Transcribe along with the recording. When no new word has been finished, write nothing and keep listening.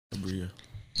real.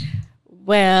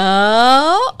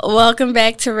 Well, welcome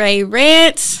back to Ray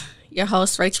Rants. Your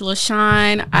host, Rachel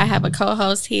LaShawn. I have a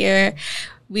co-host here.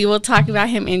 We will talk about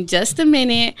him in just a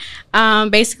minute.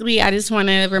 Basically, I just want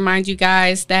to remind you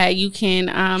guys that you can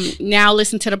now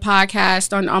listen to the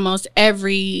podcast on almost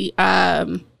every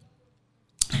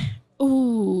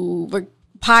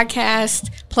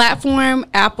podcast platform: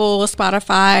 Apple,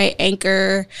 Spotify,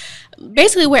 Anchor.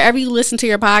 Basically, wherever you listen to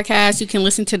your podcast, you can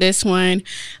listen to this one.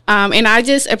 And I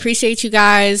just appreciate you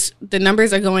guys. The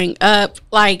numbers are going up.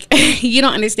 Like, you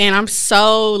don't understand. I'm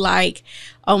so like,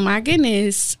 oh my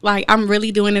goodness. Like, I'm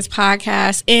really doing this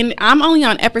podcast. And I'm only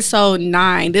on episode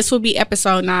 9. This will be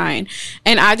episode 9.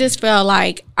 And I just feel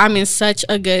like I'm in such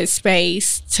a good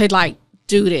space to like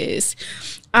do this.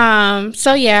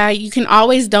 So yeah, you can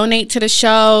always donate to the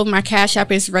show. My Cash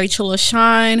App is Rachel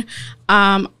LaShawn.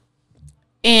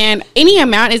 And any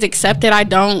amount is accepted. I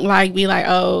don't like be like,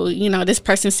 oh, you know, this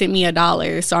person sent me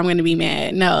 $1, so I'm going to be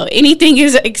mad. No, anything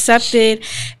is accepted.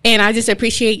 And I just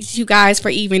appreciate you guys for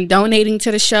even donating to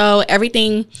the show.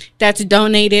 Everything that's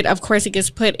donated, of course, it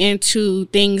gets put into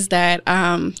things that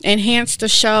enhance the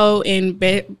show and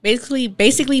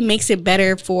basically makes it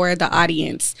better for the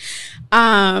audience.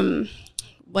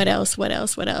 What else?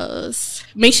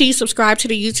 Make sure you subscribe to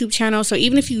the YouTube channel. So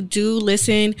even if you do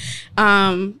listen,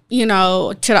 you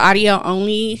know, to the audio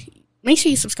only, make sure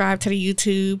you subscribe to the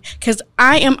YouTube, because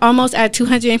I am almost at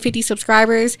 250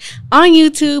 subscribers on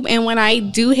YouTube. And when I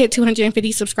do hit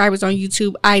 250 subscribers on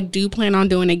YouTube, I do plan on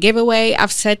doing a giveaway.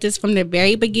 I've said this from the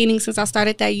very beginning since I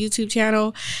started that YouTube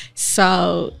channel.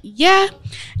 So yeah.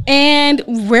 And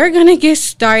we're going to get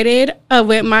started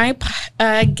with my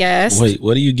guest. Wait,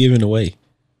 what are you giving away?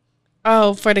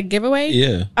 Oh, for the giveaway?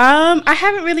 Yeah. I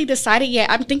haven't really decided yet.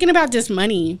 I'm thinking about just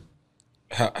money.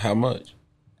 How much?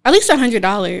 At least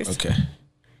 $100. Okay.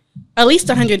 At least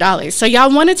 $100. So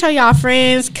y'all want to tell y'all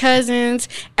friends, cousins,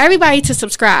 everybody to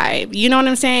subscribe. You know what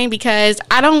I'm saying? Because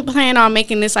I don't plan on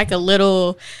making this like a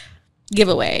little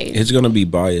giveaway. It's gonna be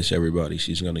biased, everybody.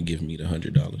 She's gonna give me the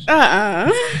 $100.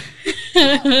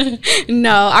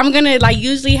 No, I'm gonna like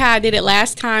usually how I did it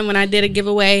last time when I did a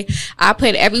giveaway. I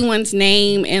put everyone's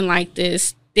name in like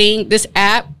this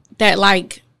app that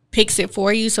like picks it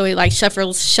for you. So it like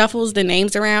shuffles the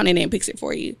names around and then picks it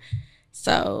for you.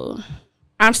 So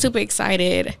I'm super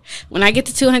excited. When I get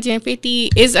to 250,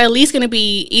 it's at least gonna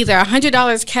be either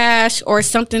 $100 cash or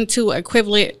something to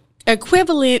equivalent to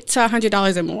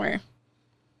 $100 or more.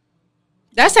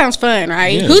 That sounds fun,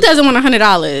 right? Yeah. Who doesn't want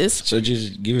 $100? So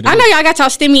just give it. I know y'all got y'all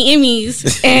stimmy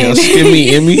Emmys. And stimmy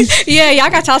Emmys? Yeah, y'all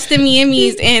got y'all stimmy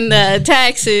Emmys and the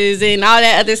taxes and all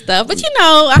that other stuff. But you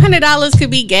know, $100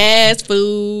 could be gas,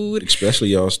 food. Especially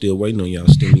y'all still waiting on y'all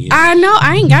stimmy Emmys. I know.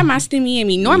 I ain't got my stimmy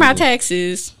Emmy nor my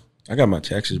taxes. I got my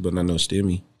taxes, but not no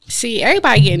stimmy. See,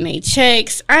 everybody getting their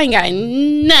checks. I ain't got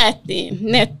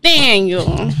nothing.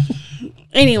 Nathaniel.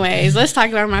 Anyways, let's talk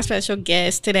about my special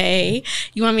guest today.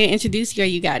 You want me to introduce you or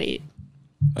you got it?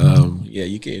 Yeah,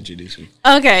 you can introduce me.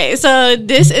 Okay, so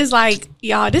this is like,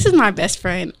 y'all, this is my best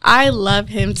friend. I love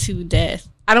him to death.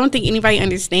 I don't think anybody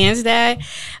understands that.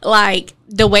 Like,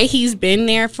 the way he's been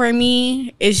there for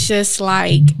me is just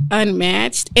like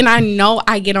unmatched. And I know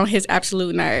I get on his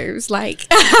absolute nerves. Like,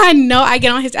 I know I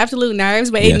get on his absolute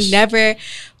nerves, but It never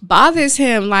bothers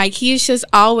him. Like, he's just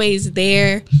always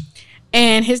there.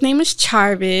 And his name is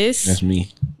Charvis. That's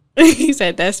me. He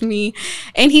said, that's me.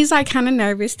 And he's like kind of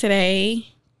nervous today.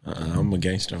 I'm a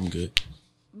gangster. I'm good.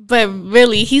 But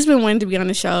really, he's been wanting to be on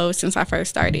the show since I first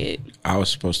started. I was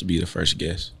supposed to be the first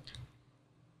guest.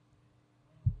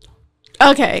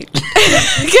 Okay.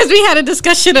 Because we had a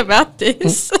discussion about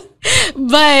this.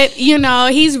 But, you know,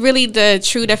 he's really the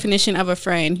true definition of a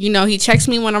friend. You know, he checks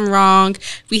me when I'm wrong.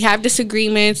 We have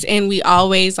disagreements and we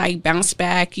always like bounce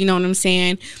back. You know what I'm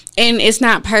saying? And it's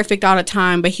not perfect all the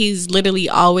time, but he's literally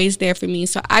always there for me.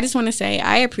 So I just want to say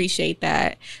I appreciate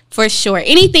that for sure.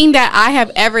 Anything that I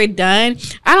have ever done,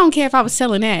 I don't care if I was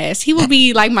selling ass. He would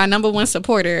be like my number one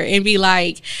supporter and be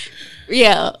like,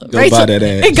 yeah, Go Rachel, buy that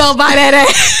ass. Go buy that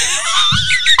ass.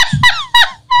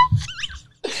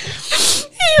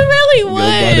 He really would. Go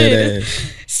buy that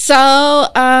ass.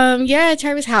 So, yeah,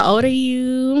 Travis, how old are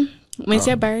you? When's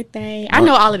your birthday? I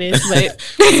know all of this,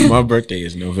 but my birthday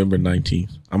is November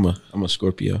 19th. I'm a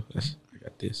Scorpio. I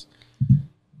got this.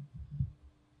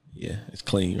 Yeah, it's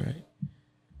clean, right?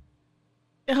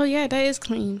 Oh yeah, that is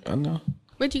clean. I know.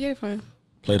 Where'd you get it from?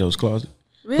 Plato's Closet.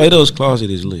 Really? Plato's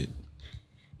Closet is lit.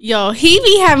 Yo, he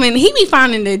be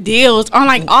finding the deals on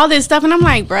like all this stuff, and I'm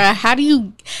like, bruh, how do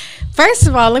you? First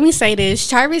of all, let me say this.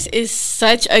 Jarvis is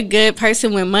such a good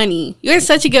person with money. You're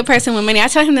such a good person with money. I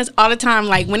tell him this all the time.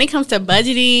 Like, when it comes to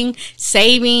budgeting,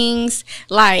 savings,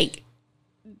 like,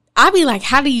 I'll be like,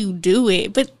 how do you do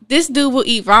it? But this dude will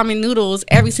eat ramen noodles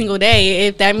every single day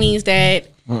if that means that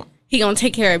he gonna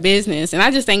take care of business. And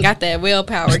I just ain't got that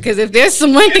willpower. Because if there's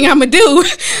some one thing I'm gonna do,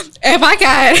 if I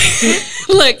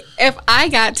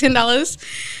got $10,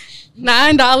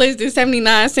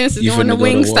 $9.79 is going to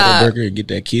Wingstop. Burger and get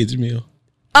that kids meal.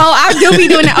 Oh, I do be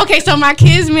doing that. Okay, so my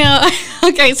kids meal.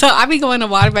 Okay, so I be going to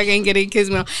Whataburger and getting a kids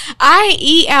meal. I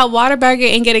eat at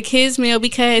Whataburger and get a kids meal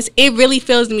because it really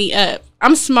fills me up.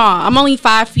 I'm small. I'm only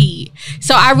 5 feet.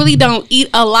 So I really don't eat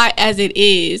a lot as it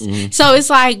is. Mm-hmm. So it's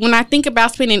like when I think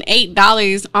about spending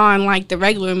 $8 on like the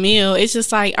regular meal, it's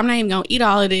just like I'm not even going to eat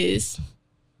all of this.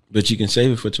 But you can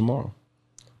save it for tomorrow.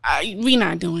 We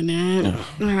not doing that.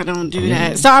 No. I don't do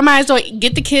that. So I might as well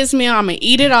get the kids meal. I'm going to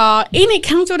eat it all. And it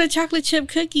comes with a chocolate chip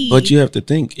cookie. But you have to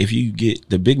think, if you get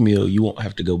the big meal, you won't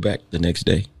have to go back the next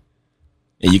day.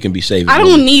 And you can be saving. I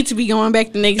don't need to be going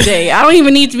back the next day. I don't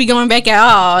even need to be going back at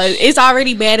all. It's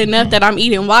already bad enough that I'm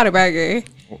eating Whataburger.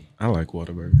 I like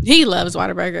Whataburger. He loves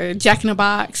Whataburger. Jack in the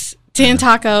Box. 10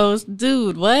 tacos.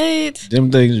 Dude, what?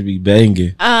 Them things be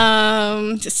banging.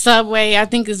 Subway, I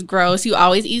think is gross. You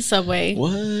always eat Subway.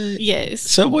 What? Yes.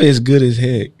 Subway is good as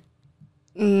heck.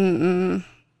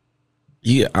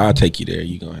 Yeah, I'll take you there.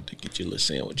 You're going to have to get your little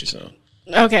sandwich or something.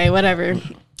 Okay, whatever.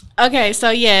 Okay, so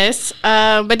yes,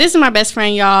 but this is my best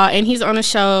friend, y'all, and he's on the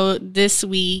show this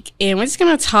week, and we're just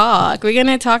gonna talk. We're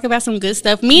gonna talk about some good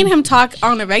stuff. Me and him talk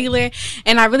on the regular,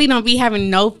 and I really don't be having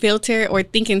no filter or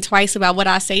thinking twice about what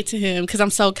I say to him because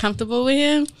I'm so comfortable with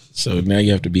him. So now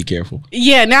you have to be careful.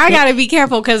 Yeah, now I gotta be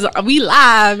careful because we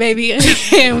live, baby,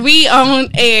 and we on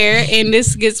air, and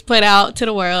this gets put out to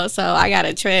the world, so I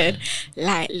gotta tread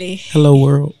lightly. Hello,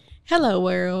 world. Hello,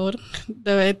 world.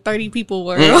 The 30 people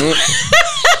world.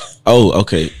 Oh,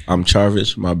 okay. I'm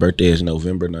Jarvis. My birthday is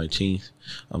November 19th.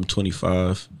 I'm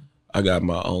 25. I got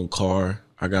my own car.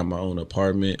 I got my own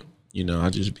apartment. You know, I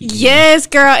just be... Yes,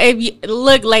 girl. If you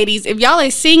look, ladies, if y'all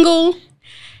are single...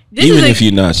 Even if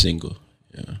you're not single.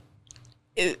 Yeah.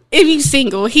 If you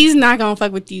single, he's not going to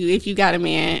fuck with you if you got a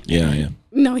man. Yeah, I am.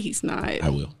 No, he's not. I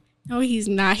will. No, he's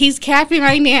not. He's capping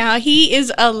right now. He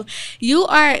is a... You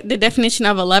are the definition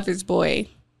of a lover's boy.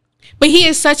 But he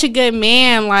is such a good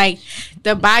man, like,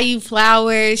 to buy you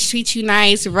flowers, treat you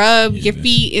nice, rub your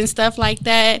feet and stuff like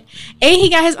that. And he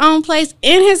got his own place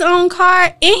in his own car,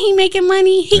 and he making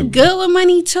money. He good with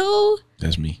money, too.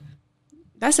 That's me.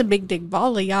 That's a big dick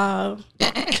baller, y'all.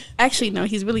 Actually, no,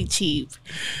 he's really cheap.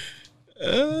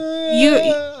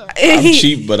 I'm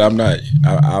cheap, but I'm not.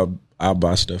 I'll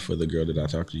buy stuff for the girl that I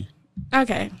talk to.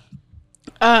 Okay.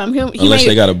 Unless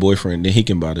they got a boyfriend, then he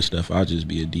can buy the stuff. I'll just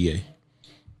be a DA.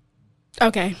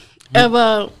 Okay.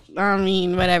 Well, I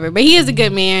mean, whatever. But he is a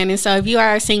good man. And so if you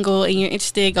are single and you're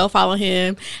interested, go follow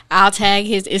him. I'll tag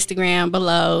his Instagram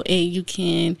below and you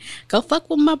can go fuck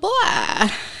with my boy.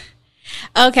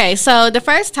 Okay. So the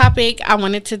first topic I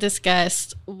wanted to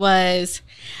discuss was,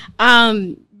 have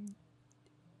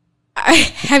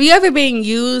you ever been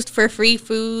used for free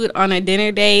food on a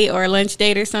dinner date or a lunch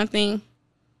date or something?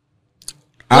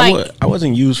 I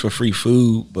wasn't used for free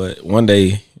food, but one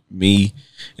day me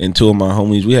and two of my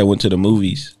homies, we had went to the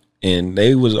movies, and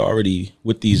they was already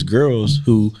with these girls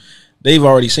who they've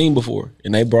already seen before,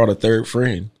 and they brought a third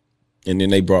friend, and then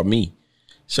they brought me.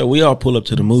 So we all pull up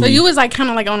to the movie. So you was like kind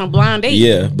of like on a blind date.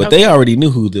 Yeah, but they already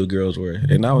knew who the girls were,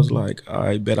 and I was like, all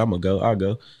right, bet I'm gonna go. I'll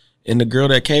go. And the girl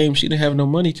that came, she didn't have no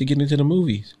money to get into the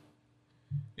movies,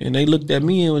 and they looked at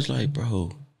me and was like,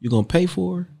 bro, you gonna pay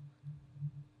for her?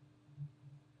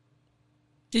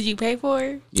 Did you pay for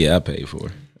her? Yeah, I paid for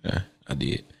her. Yeah, I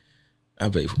did. I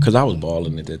paid for because I was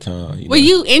balling at that time. Were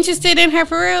you interested in her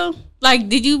for real? Like,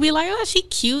 did you be like, oh, she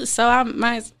cute, so I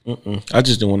might... I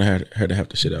just didn't want her to have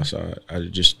to sit outside.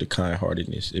 The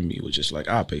kind-heartedness in me was just like,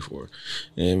 I'll pay for her.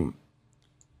 And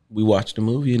we watched the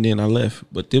movie, and then I left.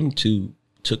 But them two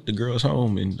took the girls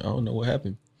home, and I don't know what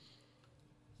happened.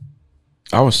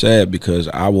 I was sad because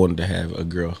I wanted to have a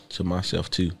girl to myself,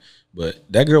 too. But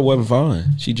that girl wasn't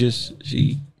fine.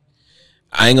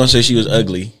 I ain't gonna say she was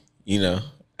ugly, you know.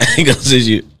 I ain't gonna say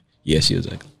she was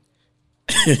ugly.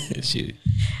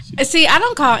 See, I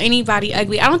don't call anybody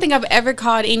ugly. I don't think I've ever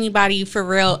called anybody for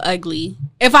real ugly.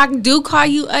 If I do call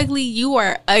you ugly, you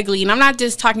are ugly. And I'm not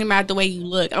just talking about the way you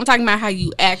look. I'm talking about how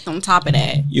you act on top of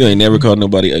that. You ain't never called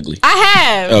nobody ugly. I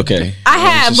have. Okay. I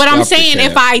have. But I'm saying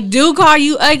if I do call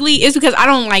you ugly, it's because I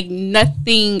don't like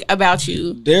nothing about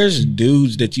you. There's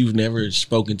dudes that you've never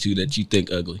spoken to that you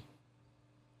think ugly.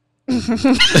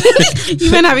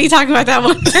 You better not be talking about that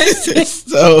one person.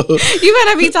 So you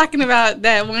better be talking about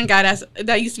that one guy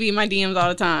that used to be in my DMs all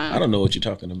the time. I don't know what you're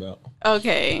talking about.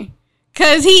 Okay.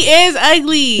 Cause he is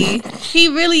ugly. He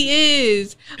really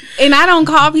is. And I don't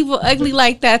call people ugly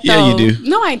like that though. Yeah, you do.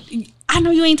 No, I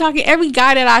know you ain't talking. Every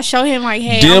guy that I show him, like,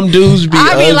 hey, them dudes be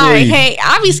I be ugly. like, hey,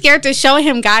 I be scared to show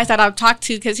him guys that I've talked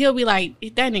to because he'll be like,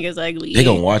 that nigga's ugly. They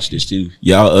gonna watch this too.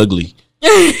 Y'all ugly.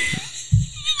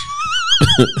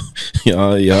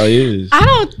 y'all is. I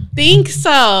don't think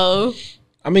so.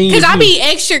 I mean, because I be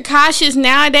extra cautious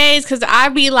nowadays because I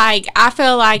be like, I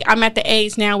feel like I'm at the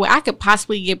age now where I could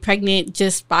possibly get pregnant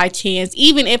just by chance,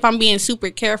 even if I'm being super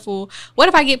careful. What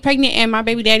if I get pregnant and my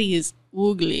baby daddy is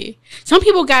ugly? Some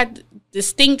people got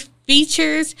distinct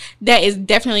features that is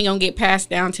definitely gonna get passed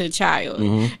down to the child,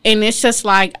 and it's just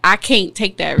like I can't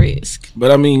take that risk.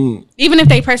 But I mean, even if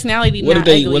their personality what not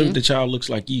if ugly. What if the child looks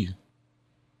like you,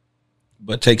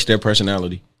 but takes their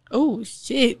personality? Oh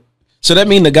shit! So that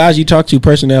means the guys you talk to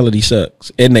personality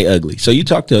sucks and they ugly. So you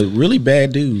talk to really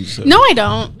bad dudes. So. No, I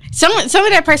don't. Some of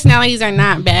their personalities are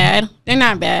not bad. They're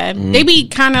not bad. They be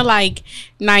kind of like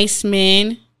nice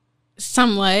men,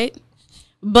 somewhat,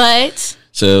 but.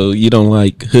 So you don't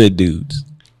like hood dudes?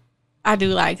 I do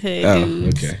like hood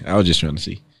dudes. Okay. I was just trying to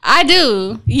see. I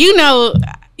do. You know.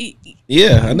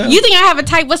 Yeah, I know. You think I have a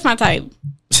type? What's my type?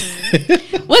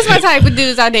 What's my type of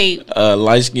dudes I date?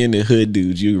 Light skinned and hood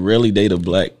dudes. You rarely date a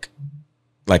black,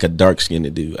 like a dark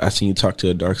skinned dude. I seen you talk to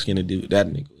a dark skinned dude. That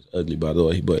nigga was ugly, by the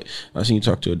way. But I seen you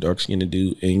talk to a dark skinned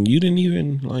dude, and you didn't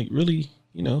even like really,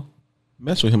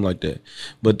 mess with him like that.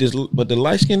 But the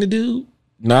light skinned dude,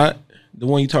 not the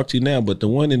one you talk to now, but the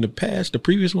one in the past, the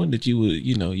previous one that you would,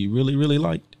 you really, really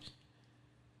liked.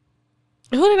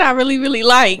 Who did I really, really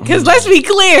like? Because let's be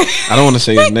clear. I don't want to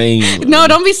say his name. No,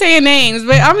 don't be saying names.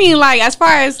 But I mean, like, as far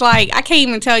as like, I can't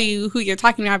even tell you who you're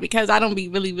talking about because I don't be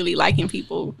really, really liking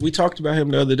people. We talked about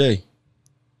him the other day.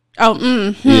 Oh,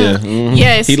 yeah.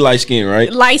 Yes. He light skin,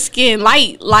 right? Light skin,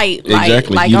 light,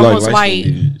 exactly. like you almost like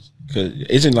white. Cause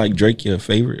isn't like Drake your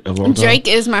favorite of all time? Drake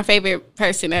is my favorite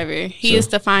person ever. He is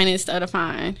the finest of the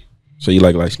fine. So you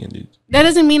like light skinned dudes? That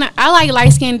doesn't mean I like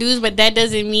light skinned dudes, but that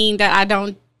doesn't mean that I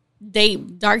don't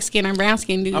date dark skin or brown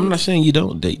skin dudes. I'm not saying you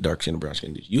don't date dark skin and brown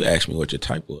skin dudes. You asked me what your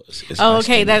type was. It's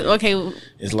okay. That's okay.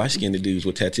 It's light skinned dudes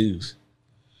with tattoos,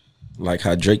 like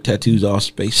how Drake tattoos all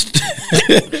spaced.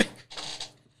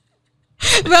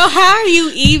 Bro, how are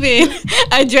you even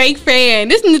a Drake fan?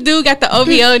 This dude got the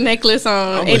OVO necklace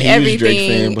on and everything. Drake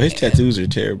fan, but his tattoos are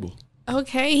terrible.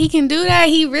 Okay, he can do that.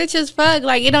 He rich as fuck.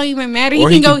 Like, it don't even matter. Or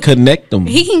he can connect them.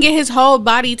 He can get his whole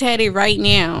body tatted right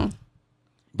now.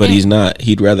 But he's not.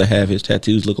 He'd rather have his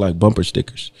tattoos look like bumper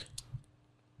stickers.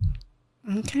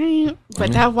 Okay,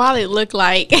 but that wallet look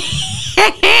like.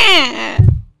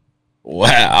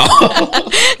 Wow.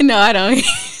 No, I don't.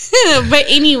 But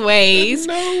anyways,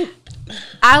 no.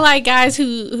 I like guys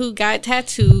who got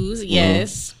tattoos.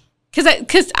 Yes,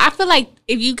 because I feel like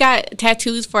if you got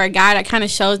tattoos for a guy, that kind of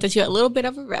shows that you're a little bit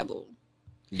of a rebel.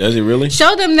 Does it really?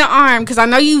 Show them the arm because I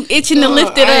know you itching to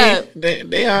lift it up.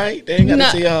 They all right. They ain't got to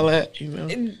see all that.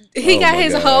 He got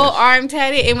his whole arm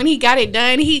tatted, and when he got it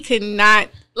done, he could not.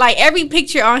 Like every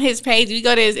picture on his page, if you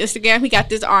go to his Instagram, he got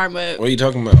this arm up. What are you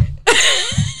talking about?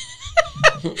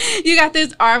 You got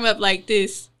this arm up like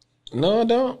this. No, I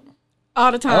don't.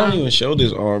 All the time. I don't even show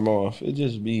this arm off. It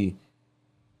just be.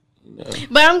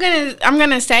 But I'm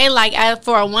gonna say like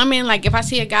for a woman, like if I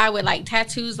see a guy with like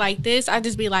tattoos like this, I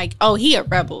just be like, oh, he a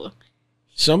rebel.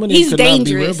 Some of them He's could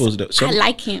dangerous. not be rebels. Though. I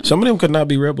like him. Some of them could not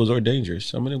be rebels or dangerous.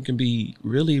 Some of them can be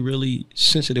really, really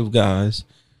sensitive guys.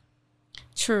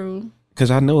 True. Because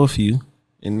I know a few,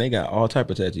 and they got all type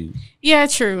of tattoos. Yeah,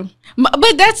 true.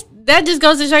 But that just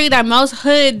goes to show you that most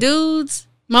hood dudes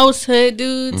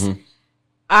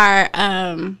are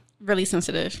really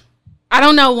sensitive. I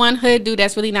don't know one hood dude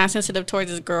that's really not sensitive towards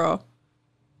his girl.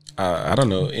 I don't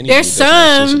know any There's dude that's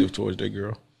not some sensitive towards their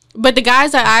girl. But the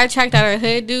guys that I attract that are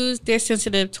hood dudes, they're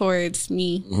sensitive towards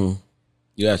me. Mm-hmm.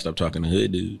 You gotta stop talking to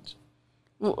hood dudes.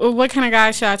 What kind of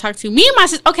guys should I talk to? Me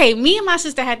and my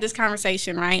sister had this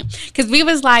conversation, right? Because we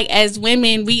was like, as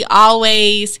women, we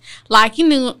always like,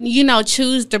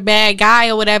 choose the bad guy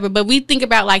or whatever. But we think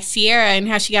about like Sierra and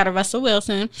how she got a Russell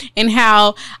Wilson and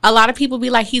how a lot of people be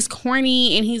like, he's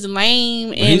corny and he's lame.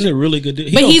 And he's a really good dude.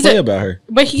 He don't play about her.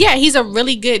 But yeah, he's a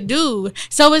really good dude.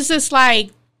 So it's just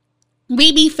like,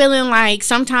 we be feeling like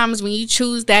sometimes when you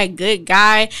choose that good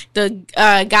guy, the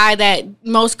guy that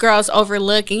most girls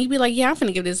overlook, and you be like, yeah, I'm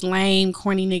finna give this lame,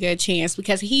 corny nigga a chance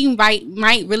because he might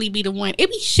really be the one. It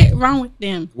be shit wrong with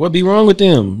them. What be wrong with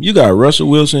them? You got Russell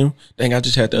Wilson. Dang, I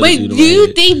just had the other dude. Do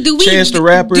you think, Chance the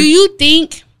Rapper. Do you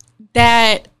think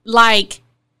that like,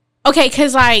 okay,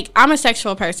 because like I'm a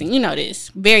sexual person, you know this,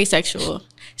 very sexual.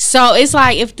 So it's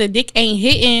like if the dick ain't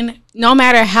hitting, no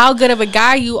matter how good of a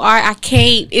guy you are, I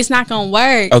can't. It's not gonna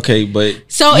work. Okay, but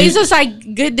so it's just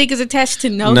like good dick is attached to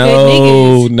no good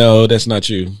niggas. No, that's not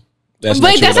true. That's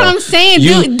what I'm saying.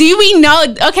 Do we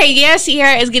know? Okay, yes,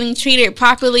 Sierra is getting treated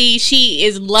properly. She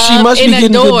is loved. She must be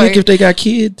getting good dick if they got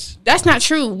kids. That's not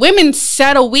true. Women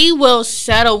settle. We will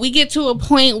settle. We get to a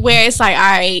point where it's like, all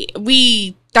right,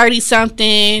 we 30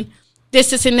 something,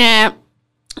 this and that,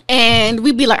 and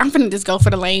we be like, I'm finna just go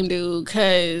for the lame dude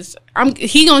because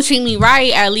he gonna treat me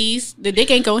right. At least the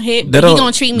dick ain't gonna hit, but he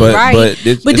gonna treat me right.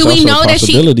 But do we know that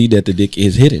possibility that the dick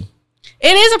is hitting?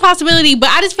 It is a possibility, but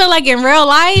I just feel like in real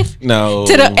life, to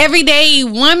the everyday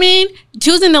woman,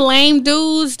 choosing the lame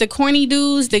dudes, the corny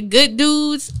dudes, the good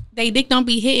dudes, they dick don't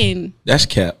be hitting. That's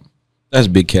cap. That's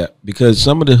big cap. Because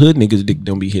some of the hood niggas dick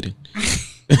don't be hitting.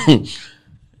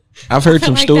 I've heard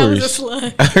some stories.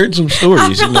 I heard some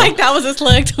stories. I feel like that was a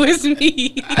slug towards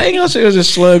me. I ain't gonna say it was a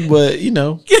slug, but you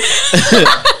know.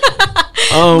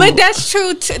 But that's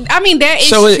true too. I mean, that is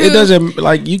so true. It doesn't,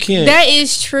 like, you can't. That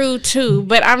is true too.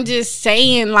 But I'm just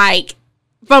saying, like,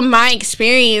 from my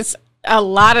experience, a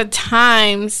lot of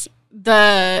times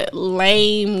the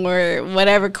lame or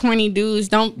whatever corny dudes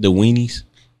don't. The weenies.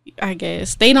 I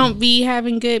guess they don't be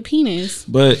having good penis.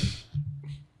 But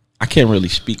I can't really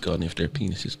speak on if their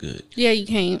penis is good. Yeah, you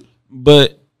can't.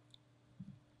 But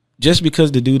just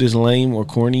because the dude is lame or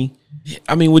corny,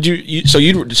 I mean, would you so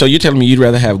you're telling me you'd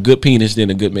rather have good penis than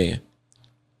a good man?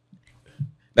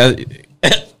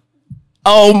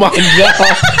 Oh my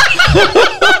God.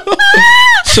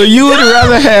 So you would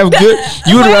rather have good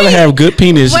rather have good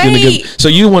penis than a good. So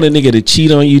you want a nigga to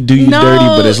cheat on you, do you dirty,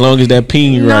 but as long as that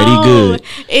peen right, he good.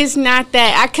 It's not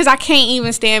that, because I can't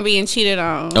even stand being cheated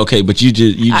on. Okay, but you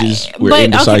just were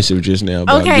indecisive just now.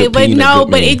 Okay, but no,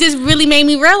 but it just really made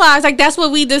me realize, like, that's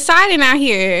what we deciding out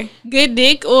here: good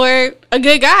dick or a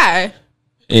good guy.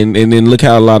 And then look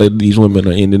how a lot of these women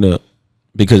are ending up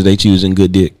because they choosing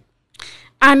good dick.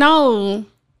 I know.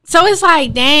 So it's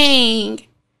like, dang.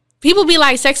 People be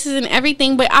like, sex isn't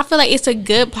everything, but I feel like it's a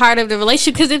good part of the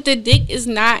relationship. Because if the dick is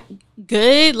not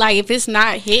good, like if it's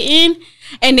not hitting,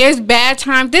 and there's bad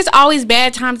times, there's always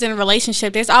bad times in a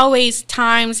relationship. There's always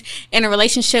times in a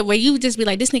relationship where you just be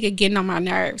like, this nigga getting on my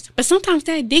nerves. But sometimes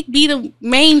that dick be the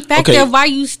main factor of why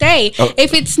you stay.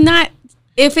 If it's not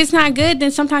good, then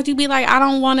sometimes you be like, I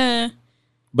don't want to.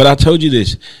 But I told you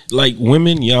this, like,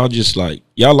 women, y'all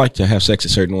like to have sex a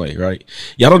certain way, right?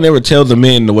 Y'all don't ever tell the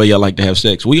men the way y'all like to have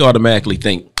sex. We automatically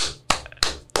think,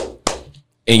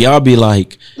 and y'all be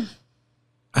like,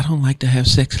 I don't like to have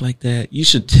sex like that. You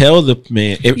should tell the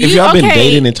man, if y'all been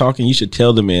dating and talking, you should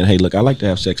tell the man, hey, look, I like to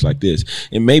have sex like this.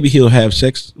 And maybe he'll have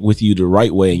sex with you the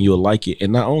right way and you'll like it.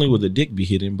 And not only will the dick be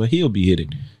hitting, but he'll be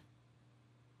hitting.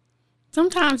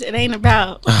 Sometimes it ain't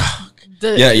about...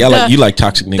 you like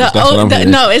toxic niggas. That's what I'm hearing.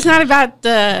 No, it's not about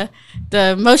the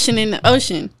motion in the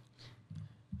ocean.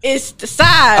 It's the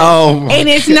size. And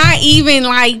it's not even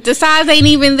like the size ain't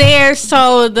even there,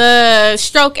 so the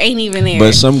stroke ain't even there.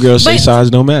 But some girls say size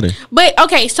don't matter. But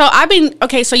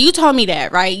so you told me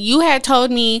that, right? You had told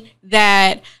me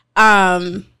that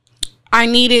I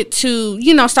needed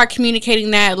to, start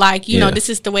communicating that, like, know, this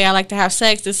is the way I like to have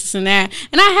sex, this and that.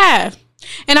 And I have.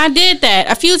 And I did that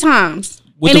a few times.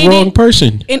 With the wrong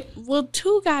person. Well,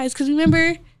 two guys, because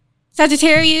remember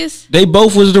Sagittarius? They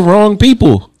both was the wrong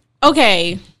people.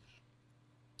 Okay.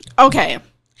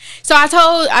 So I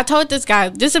told this guy,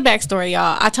 this is a backstory,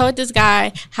 y'all. I told this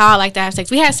guy how I like to have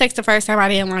sex. We had sex the first time, I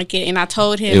didn't like it, and I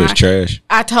told him. It was trash.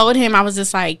 I told him, I was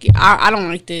just like, I don't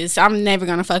like this. I'm never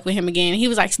going to fuck with him again. He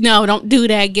was like, no, don't do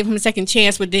that. Give him a second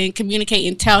chance, but then communicate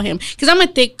and tell him. Because I'm a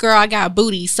thick girl, I got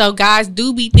booty. So guys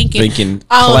do be thinking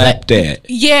clap that.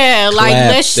 Yeah, like,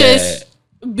 let's just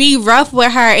be rough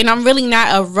with her. And I'm really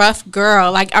not a rough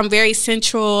girl. Like, I'm very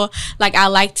sensual. Like, I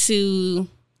like to...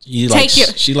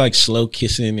 she likes slow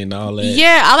kissing and all that.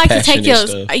 Yeah, I like to take your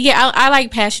stuff. Yeah, I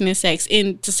like passionate sex.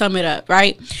 And to sum it up,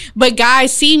 right? But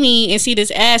guys see me and see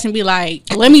this ass and be like,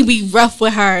 let me be rough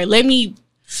with her. Let me,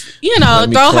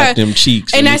 throw her them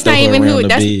cheeks. And that's not even who.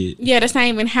 That's not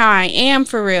even how I am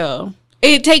for real.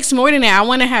 It takes more than that. I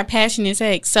want to have passionate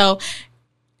sex.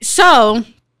 So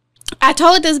I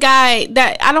told this guy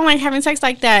that I don't like having sex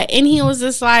like that, and he was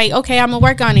just like, okay, I'm gonna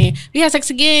work on it. We had sex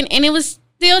again, and it was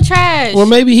still trash. Well,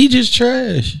 maybe he just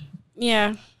trash.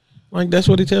 Yeah. Like, that's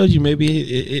what he tells you.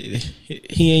 Maybe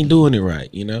he ain't doing it right,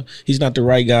 He's not the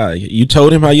right guy. You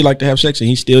told him how you like to have sex and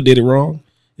he still did it wrong.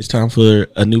 It's time for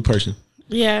a new person.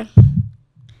 Yeah.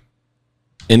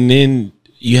 And then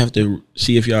you have to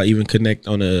see if y'all even connect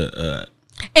on a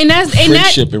And that's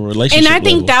friendship and relationship. And I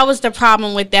think level. that was the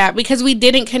problem with that, because we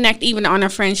didn't connect even on a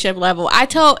friendship level. I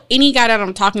tell any guy that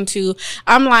I'm talking to,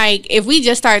 I'm like, if we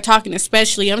just start talking,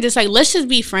 especially, I'm just like, let's just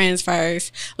be friends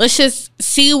first. Let's just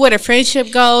see where the friendship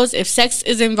goes. If sex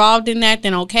is involved in that,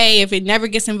 then okay. If it never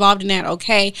gets involved in that,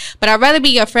 okay. But I'd rather be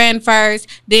your friend first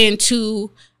than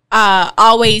to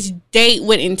always date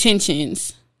with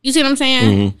intentions. You see what I'm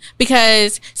saying?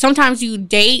 Because sometimes you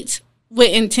date with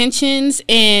intentions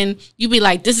and you be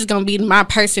like, this is gonna be my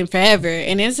person forever,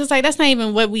 and it's just like, that's not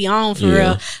even what we on for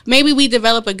real. Maybe we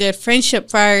develop a good friendship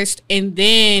first and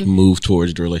then move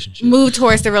towards the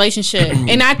relationship.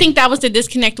 And I think that was the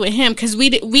disconnect with him, because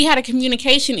we had a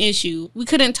communication issue. We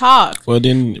couldn't talk. Well,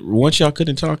 then once y'all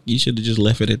couldn't talk, you should have just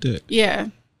left it at that. Yeah,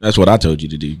 that's what I told you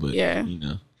to do. But yeah,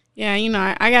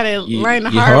 I gotta learn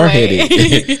the hard way.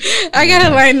 I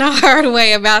gotta learn the hard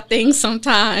way about things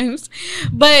sometimes.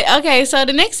 But okay, so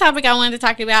the next topic I wanted to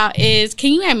talk about is,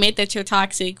 can you admit that you're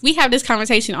toxic? We have this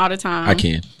conversation all the time. I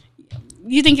can.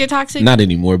 You think you're toxic? Not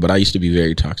anymore, but I used to be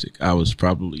very toxic. I was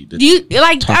probably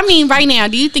right now,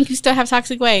 do you think you still have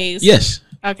toxic ways? Yes.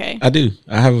 Okay. I do.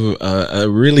 I have a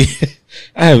really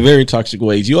I have very toxic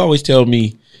ways. You always tell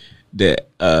me that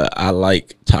I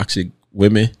like toxic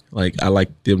women. Like, I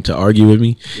like them to argue with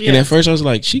me. Yes. And at first I was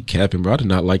like, she capping, bro. I did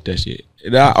not like that shit.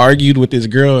 And I argued with this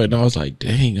girl and I was like,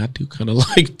 dang, I do kind of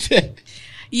like that.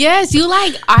 Yes, you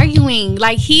like arguing.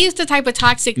 Like, he is the type of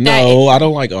toxic that... No, I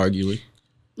don't like arguing.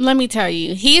 Let me tell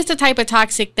you, he is the type of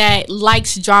toxic that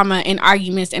likes drama and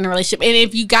arguments in a relationship. And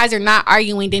if you guys are not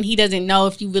arguing, then he doesn't know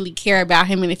if you really care about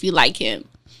him and if you like him.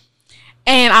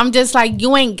 And I'm just like,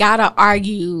 you ain't gotta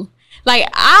argue. Like,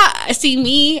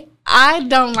 I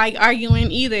don't like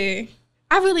arguing either.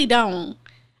 I really don't.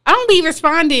 I don't be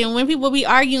responding when people be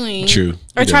arguing. True.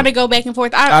 Or try to go back and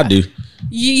forth. I do.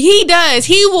 He does.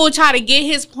 He will try to get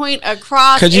his point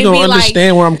across. Because you don't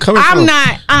understand where I'm coming from. I'm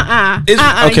not.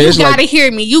 Okay, you gotta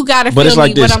hear me. You gotta feel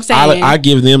like me. What I'm saying. I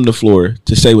give them the floor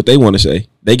to say what they want to say.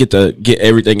 They get to get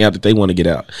everything out that they want to get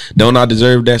out. Don't I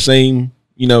deserve that same,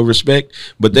 respect?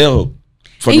 But they'll.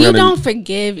 And you don't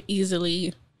forgive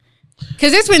easily.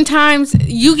 Because there's been times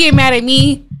you get mad at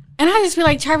me and I just be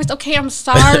like, Travis, okay, I'm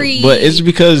sorry. But it's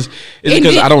because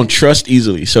I don't trust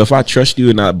easily. So if I trust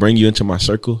you and I bring you into my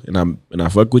circle and I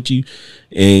fuck with you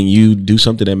and you do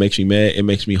something that makes me mad, it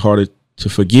makes me harder to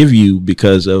forgive you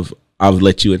because of I've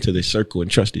let you into this circle and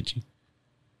trusted you.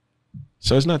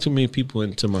 So it's not too many people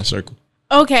into my circle.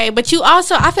 Okay, but you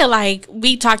also, I feel like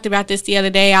we talked about this the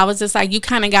other day. I was just like, you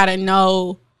kind of got to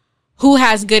know who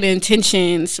has good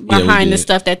intentions behind the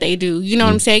stuff that they do. You know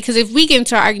what I'm saying? Because if we get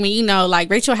into an argument, like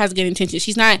Rachel has good intentions.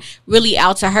 She's not really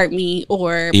out to hurt me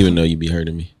or... Even though you be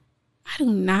hurting me. I do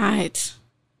not.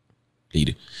 You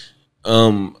do.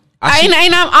 And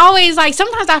I'm always like,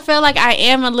 sometimes I feel like I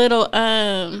am a little...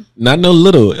 Not no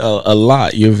little, a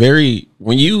lot. You're very...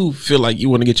 When you feel like you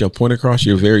want to get your point across,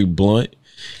 you're very blunt.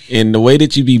 And the way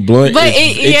that you be blunt,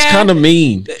 it's kind of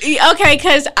mean. Okay,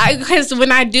 because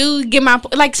when I do get my,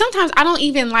 like, sometimes I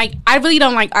really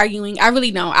don't like arguing. I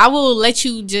really don't. I will let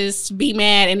you just be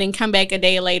mad and then come back a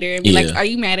day later and be like, are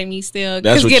you mad at me still?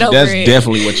 That's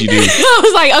definitely what you do. I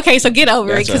was like, okay, so get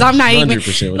over it, because I'm not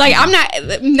even, like, I'm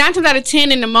not, 9 times out of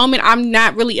 10 in the moment, I'm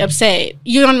not really upset.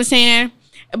 You know what I'm saying?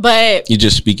 But you're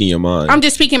just speaking your mind. I'm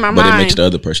just speaking my mind. But it makes the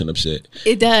other person upset.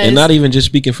 It does. And not even just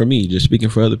speaking for me, just speaking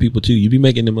for other people too. You be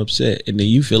making them upset. And then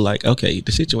you feel like, okay,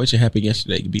 the situation happened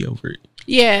yesterday. You be over it.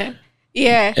 Yeah.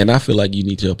 Yeah. And I feel like you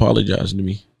need to apologize to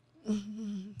me.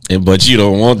 But you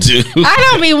don't want to. I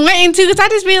don't be wanting to, because I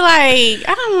just be like,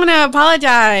 I don't want to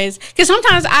apologize. Because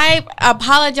sometimes I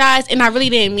apologize and I really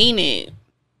didn't mean it.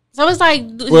 So it's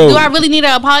like, do I really need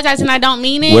to apologize and I don't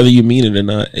mean it? Whether you mean it or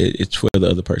not, it's for the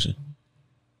other person.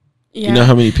 Yeah. You know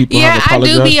how many people have apologized?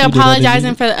 Yeah, I do be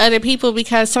apologizing for the other people,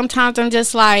 because sometimes I'm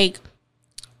just like,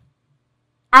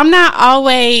 I'm not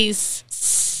always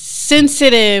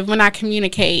sensitive when I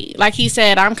communicate. Like he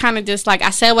said, I'm kind of just like, I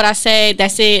said what I said,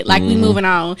 that's it, like we moving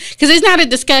on. Because it's not a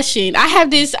discussion.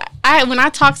 When I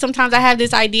talk, sometimes I have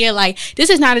this idea like, this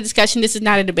is not a discussion, this is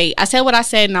not a debate. I said what I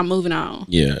said and I'm moving on.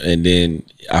 Yeah, and then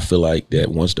I feel like that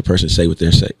once the person say what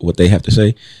they have to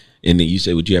say, and then you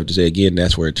say what you have to say again,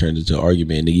 that's where it turns into an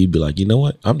argument. And then you'd be like, you know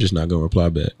what? I'm just not going to reply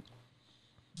back.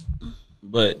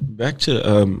 But back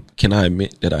to, can I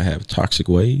admit that I have toxic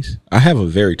ways? I have a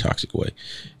very toxic way.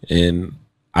 And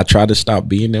I try to stop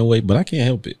being that way, but I can't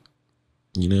help it.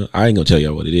 I ain't going to tell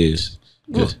y'all what it is.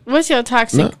 What's your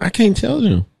toxic? No, I can't tell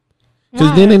them.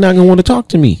 Because then they're not going to want to talk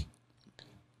to me.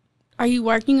 Are you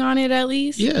working on it at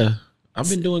least? Yeah. I've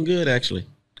been doing good, actually.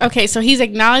 Okay, so he's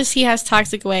acknowledged he has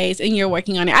toxic ways and you're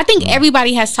working on it. I think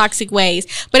everybody has toxic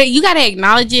ways, but you got to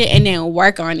acknowledge it and then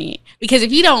work on it. Because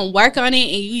if you don't work on it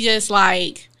and you just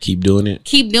like keep doing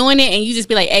it and you just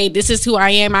be like, hey, this is who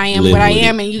I am Live what I with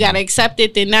am, it. and you got to accept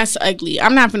it, then that's ugly.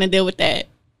 I'm not going to deal with that.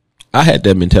 I had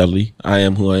that mentality. I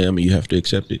am who I am and you have to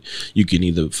accept it. You can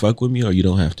either fuck with me or you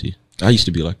don't have to. I used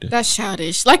to be like that. That's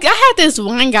childish. Like I had this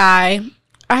one guy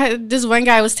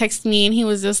was texting me and he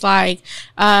was just like,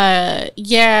 I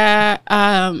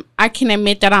can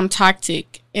admit that I'm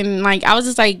toxic. And like I was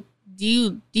just like,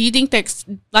 do you think that's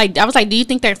like, I was like, do you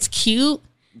think that's cute?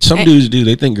 Some dudes do.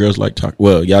 They think girls like toxic.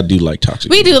 Well, y'all do like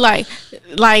toxic. We do like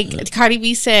Cardi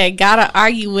B said, gotta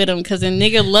argue with him because a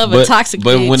nigga love a toxic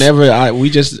But bitch. whenever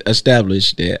we just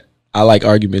established that I like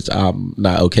arguments, I'm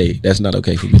not okay. That's not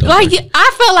okay for me. Like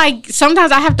I feel like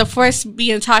sometimes I have to force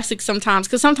being toxic sometimes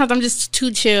because sometimes I'm just too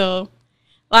chill.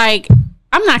 Like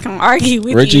I'm not gonna argue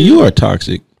with Rachel, you are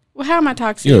toxic. Well, how am I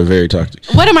toxic? You're very toxic.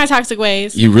 What are my toxic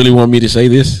ways? You really want me to say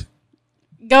this?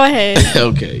 Go ahead.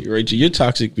 Okay, Rachel, you're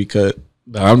toxic because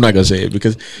I'm not gonna say it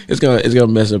because it's gonna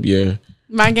mess up your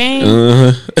my game. You're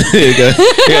gonna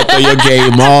throw your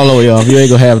game all the way off. You ain't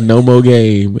gonna have no more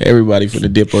game. Everybody finna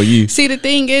dip on you. See, the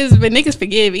thing is, but niggas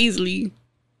forgive easily.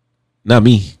 Not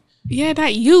me. Yeah,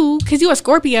 not you, cause you a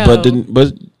Scorpio. But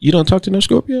you don't talk to no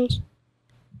Scorpios.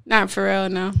 Not for real,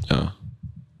 no. Oh.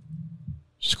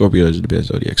 Scorpio is the best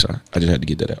zodiac sign. I just had to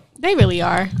get that out. They really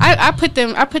are. I put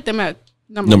them at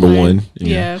number one.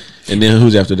 Yeah. And then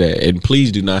who's after that? And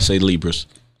please do not say Libras.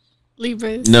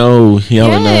 Libras. No,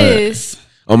 y'all yes. are not.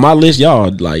 On my list,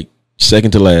 y'all like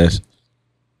second to last.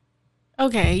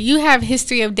 Okay, you have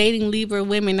history of dating Libra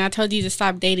women. I told you to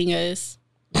stop dating us.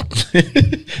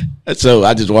 So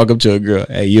I just walk up to a girl.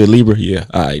 Hey, you a Libra? Yeah.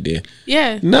 All right, then.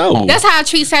 Yeah. No. That's how I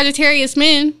treat Sagittarius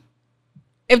men.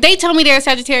 If they tell me they're a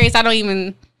Sagittarius, I don't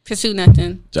even pursue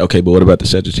nothing. Okay, but what about the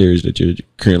Sagittarius that you're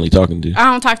currently talking to? I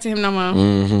don't talk to him no more.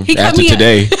 Mm-hmm. He cut After me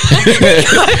today. He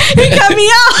cut me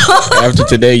off. After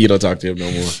today, you don't talk to him no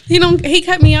more. He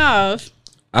cut me off.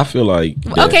 I feel like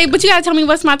okay, but you gotta tell me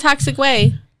what's my toxic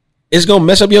way. It's gonna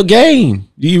mess up your game.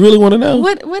 Do you really want to know?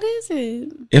 What is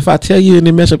it? If I tell you and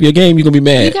it mess up your game, you're gonna be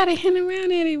mad. You gotta hint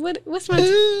around at it. What's my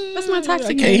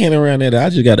toxic? I can't hint around at it. I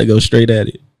just gotta go straight at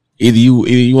it. Either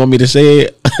you want me to say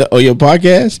it on your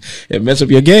podcast and mess up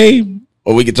your game,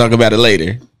 or we can talk about it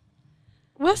later.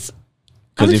 Because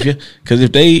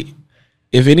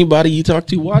if anybody you talk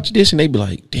to watch this and they be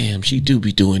like, damn, she do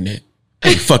be doing that. I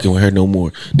ain't fucking with her no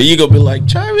more. Then you gonna be like,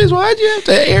 Travis, why'd you have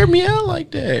to air me out like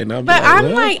that? And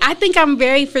I think I'm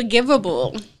very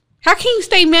forgivable. How can you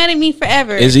stay mad at me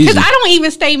forever? It's easy. Because I don't even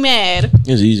stay mad.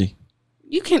 It's easy.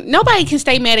 Nobody can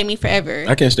stay mad at me forever.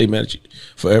 I can't stay mad at you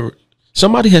forever.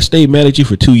 Somebody has stayed mad at you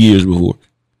for 2 years before.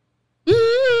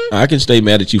 Mm-hmm. I can stay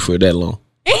mad at you for that long.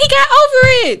 And he got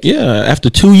over it. Yeah, after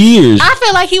 2 years. I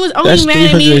feel like he was only that's mad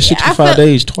at me. 365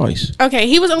 days twice. Okay,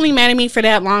 he was only mad at me for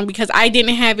that long because I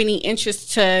didn't have any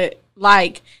interest to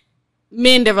like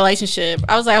mend the relationship.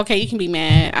 I was like, okay, you can be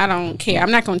mad. I don't care.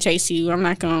 I'm not gonna chase you. I'm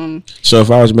not gonna. So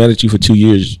if I was mad at you for 2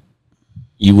 years,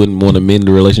 you wouldn't want to mend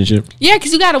the relationship? Yeah,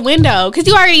 because you got a window. Because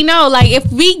you already know, like, if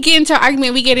we get into an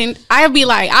argument, I'll be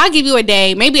like, I'll give you a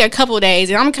day, maybe a couple of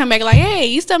days, and I'm going to come back like, hey,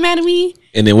 you still mad at me?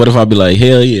 And then what if I be like,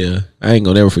 hell yeah, I ain't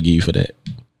going to ever forgive you for that?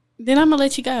 Then I'm going to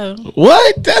let you go.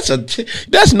 What?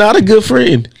 That's not a good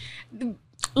friend.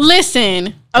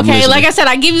 Listen, okay, like I said,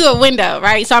 I give you a window,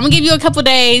 right? So I'm gonna give you a couple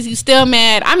days. You still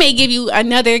mad? I may give you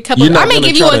another couple. I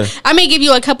may give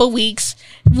you a couple weeks.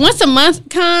 Once a month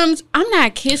comes, I'm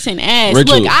not kissing ass.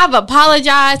 Rachel, look, I've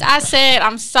apologized. I said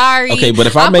I'm sorry. Okay, but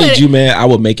if I made you mad, I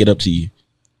would make it up to you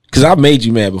because I made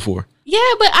you mad before.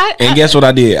 Yeah, but guess what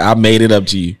I did? I made it up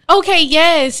to you. Okay,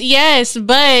 yes,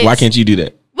 but why can't you do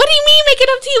that? What do you mean make it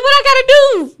up to you? What I gotta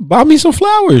do? Buy me some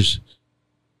flowers.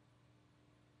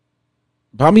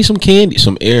 Buy me some candy,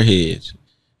 some Airheads.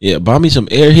 Yeah, buy me some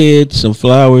Airheads, some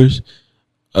flowers.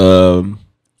 So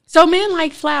men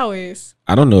like flowers.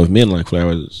 I don't know if men like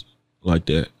flowers like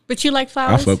that. But you like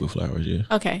flowers? I fuck with flowers, yeah.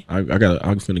 Okay. I'm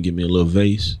finna get me a little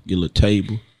vase, get a little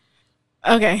table.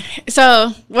 Okay.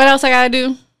 So what else I gotta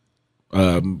do?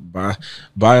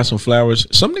 Buy some flowers.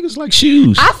 Some niggas like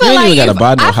shoes. I feel like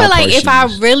if I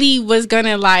really was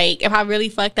gonna if I really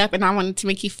fucked up and I wanted to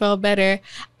make you feel better,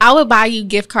 I would buy you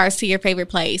gift cards to your favorite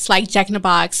place, like Jack in the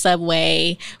Box,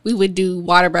 Subway. We would do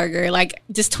Whataburger, like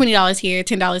just $20 here,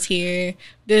 $10 here,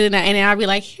 and then I'd be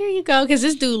like, here you go, because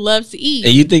this dude loves to eat.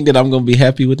 And you think that I'm gonna be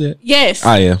happy with that? Yes,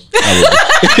 I am.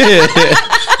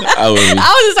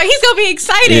 was just like, he's gonna be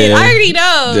excited. Yeah, I already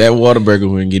know that Whataburger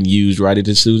wasn't getting used right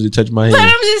as soon as it touched my hand. But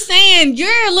I'm just saying,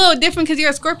 you're a little different because you're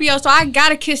a Scorpio, so I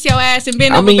gotta kiss your ass and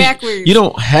bend over backwards. You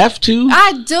don't have to.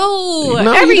 I do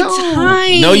every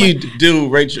time. No, you do,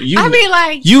 Rachel. I be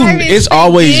like, it's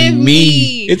always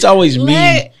me. It's always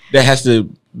me that has to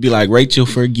be like, Rachel,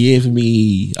 forgive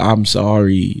me. I'm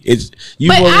sorry.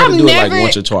 You only have to do it like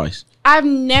once or twice. I've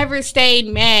never stayed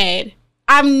mad.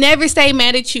 I've never stayed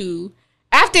mad at you.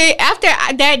 After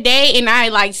that day and I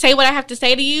like say what I have to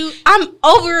say to you, I'm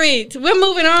over it. We're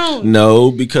moving on.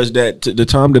 No, because the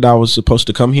time that I was supposed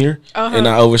to come here and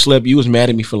I overslept, you was mad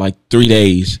at me for like 3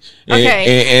 days.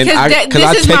 Okay.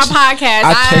 Because this is my podcast.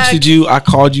 I texted you. I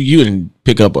called you. You didn't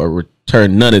pick up or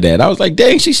return none of that. I was like,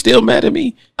 dang, she's still mad at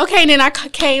me. Okay, and then I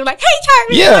came like, hey,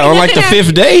 Charlie. Yeah, on like the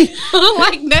 5th day.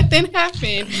 Like nothing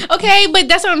happened. Okay, but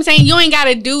that's what I'm saying. You ain't got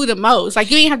to do the most.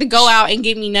 Like you ain't have to go out and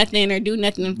give me nothing or do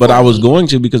nothing. But I was going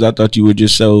to because I thought you were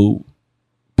just so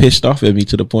pissed off at me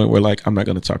to the point where like I'm not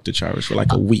going to talk to Charles for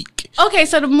like a week. Okay,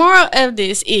 so the moral of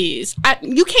this is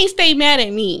you can't stay mad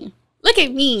at me. Look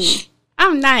at me.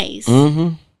 I'm nice.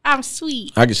 Mm-hmm. I'm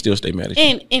sweet. I can still stay mad at you.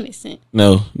 And innocent.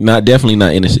 No, definitely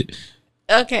not innocent.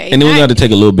 Okay. And then we got to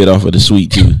take a little bit off of the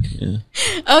sweet too. Yeah.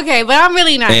 Okay, but I'm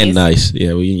really nice. And nice.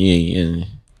 Yeah, yeah.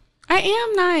 I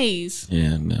am nice.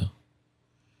 Yeah, no.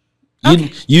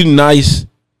 You nice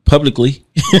publicly.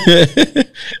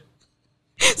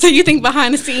 So you think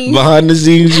behind the scenes? Behind the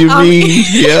scenes, you mean?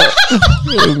 Yeah.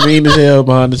 Mean as hell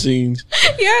behind the scenes.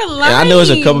 You're lying. And I know there's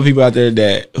a couple people out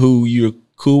there who you're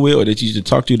cool with or that you should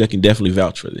talk to that can definitely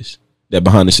vouch for this. That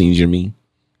behind the scenes, you're mean.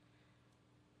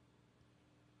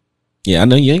 Yeah, I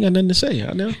know you ain't got nothing to say.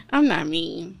 I know. I'm not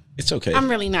mean. It's okay. I'm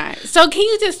really not. So can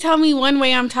you just tell me one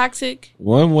way I'm toxic?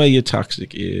 One way you're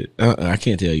toxic is I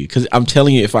can't tell you because I'm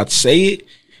telling you if I say it,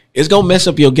 it's gonna mess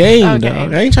up your game. Okay.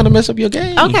 Dog. I ain't trying to mess up your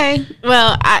game. Okay.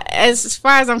 Well, as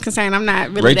far as I'm concerned, I'm not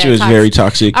really. Rachel is very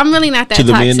toxic. I'm really not that toxic.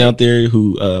 To the men out there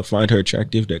who find her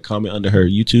attractive that comment under her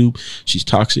YouTube, she's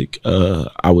toxic.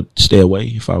 I would stay away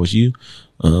if I was you.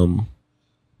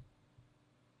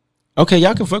 Okay,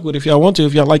 y'all can fuck with it if y'all want to.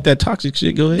 If y'all like that toxic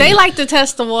shit, go ahead. They like to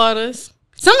test the waters.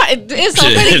 It's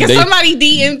so funny because somebody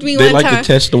DM'd me one time. They like to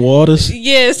test the waters?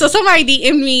 Yeah, so somebody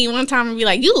DM'd me one time and be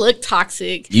like, you look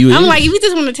toxic. I'm like, if you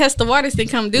just want to test the waters, then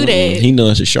come do that. He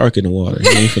knows a shark in the water. He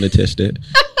ain't finna test that.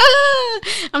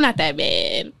 I'm not that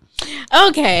bad.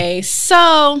 Okay,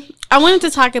 so I wanted to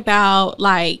talk about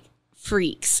like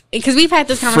freaks because we've had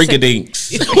this conversation. Freakadinks.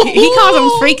 He calls them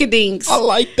freakadinks. I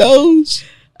like those.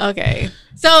 Okay.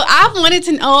 So I wanted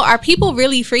to know, are people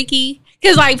really freaky?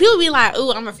 Because like people be like,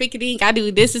 "Oh, I'm a freakadink. I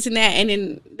do this and that," and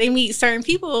then they meet certain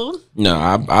people. No,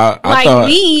 I like thought,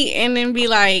 me, and then be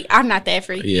like, "I'm not that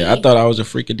freaky." Yeah, I thought I was a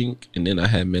freakadink, and then I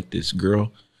had met this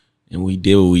girl, and we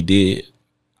did what we did.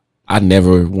 I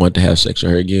never want to have sex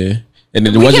with her again, and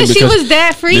it wasn't because she was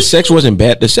that freaky. The sex wasn't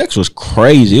bad. The sex was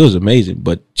crazy. It was amazing,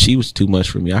 but she was too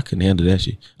much for me. I couldn't handle that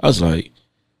shit. I was like,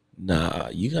 nah,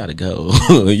 you gotta go.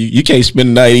 you can't spend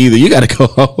the night either. You gotta go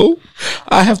home.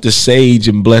 I have to sage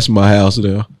and bless my house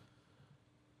now.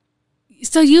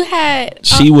 So you had...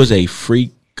 She was a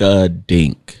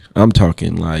freakadink. I'm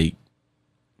talking like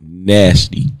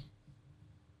nasty.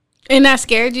 And that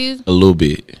scared you? A little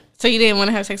bit. So you didn't want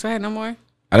to have sex with her no more?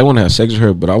 I didn't want to have sex with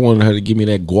her, but I wanted her to give me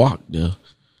that guac. Though.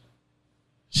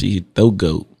 She throat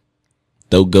goat.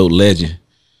 Throat goat legend.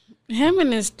 Him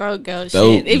and his throat goat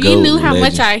shit. If you knew how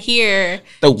much I hear,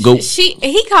 throat goat.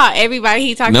 He called everybody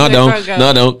he talked to throat goat.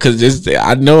 No, because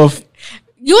I know if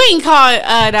you ain't called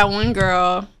that one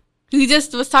girl who he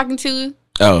just was talking to.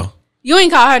 Oh, you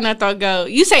ain't called her no throat goat.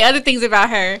 You say other things about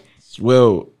her.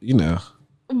 Well, you know,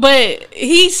 but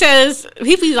he says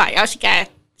he be like, "Oh, she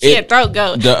a throat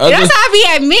goat." That's how I be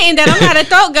admitting that I'm not a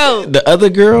throat goat. The other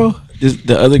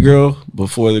girl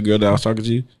before the girl that I was talking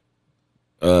to,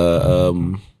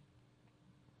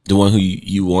 the one who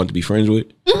you want to be friends with,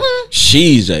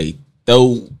 she's a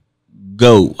throat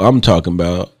goat. I'm talking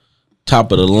about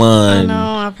top of the line. I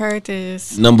know, I've heard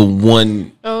this. Number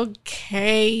one.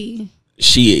 Okay.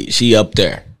 She up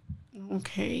there.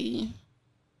 Okay.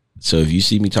 So if you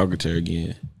see me talking to her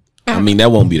again, I mean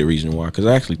that won't be the reason why, because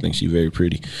I actually think she's very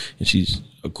pretty and she's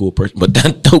a cool person. But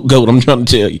that throat goat, I'm trying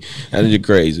to tell you, that is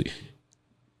crazy.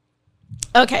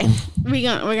 Okay, we're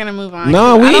gonna move on.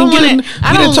 No, we didn't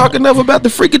talk enough about the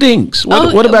freakadinks.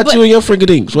 What about you and your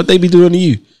freakadinks? What they be doing to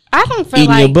you? I don't feel eating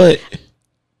like your butt.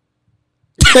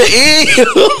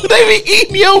 They be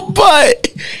eating your butt.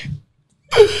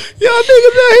 Y'all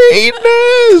niggas are eating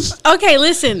this. Okay,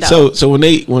 listen though. So when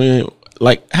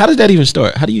like, how does that even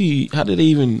start? How do they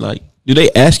even like Do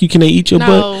they ask you, can they eat your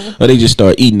butt? Or they just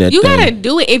start eating that You thing? gotta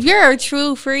do it. If you're a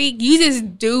true freak, you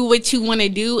just do what you want to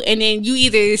do. And then you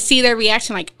either see their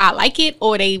reaction like, I like it.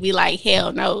 Or they be like,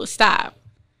 hell no, stop.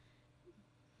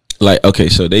 Like, okay,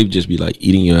 so they just be like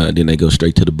eating you out and then they go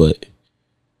straight to the butt.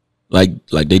 Like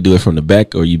they do it from the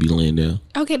back or you be laying down.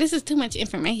 Okay, this is too much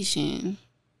information.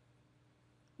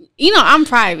 You know, I'm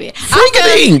private.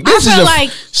 Freaking!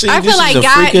 I feel like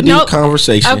God. Nope.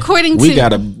 Conversation. According we to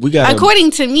gotta.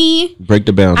 According to me, break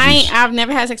the boundaries. I've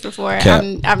never had sex before. Cap.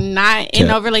 I'm not in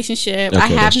no relationship. Okay, I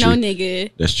have no true.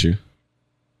 nigga. That's true.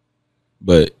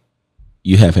 But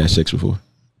you have had sex before.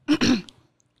 A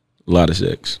lot of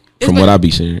sex, from what I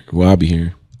be seeing. What I be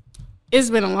hearing. It's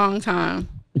been a long time.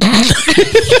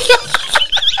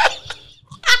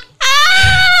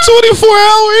 24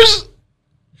 hours.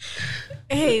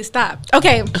 Hey, stop.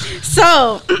 Okay,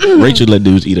 so Rachel let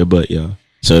dudes eat her butt, y'all.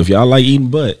 So if y'all like eating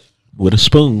butt with a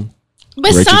spoon,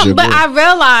 but I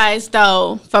realized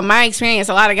though, from my experience,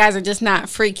 a lot of guys are just not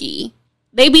freaky.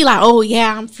 They be like, "Oh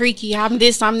yeah, I'm freaky. I'm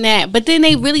this. I'm that," but then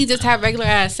they really just have regular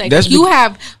ass sex. You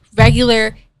have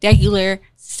regular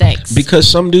sex because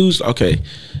some dudes, okay,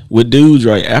 with dudes,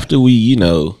 right after we,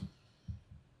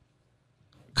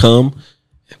 come,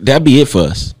 that be it for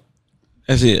us.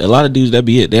 That's it. A lot of dudes, that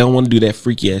be it. They don't want to do that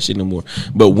freaky ass shit no more.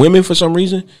 But women, for some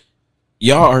reason,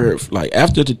 y'all are like,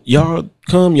 after y'all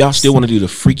come, y'all still want to do the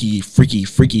freaky.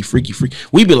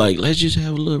 We be like, let's just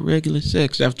have a little regular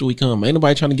sex after we come. Ain't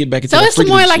nobody trying to get back into that. So it's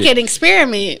more like an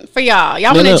experiment for y'all.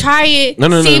 Y'all want to try it.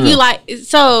 See if you like.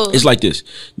 So it's like this.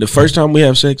 The first time we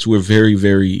have sex, we're very,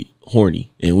 very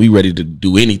horny and we ready to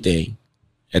do anything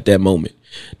at that moment.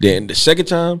 Then the second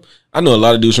time, I know a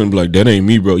lot of dudes gonna be like, that ain't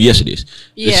me, bro. Yes, it is.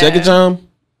 The second time,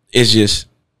 it's just,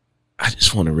 I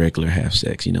just want a regular have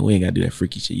sex. We ain't gotta do that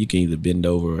freaky shit. You can either bend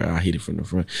over or I'll hit it from the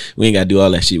front. We ain't gotta do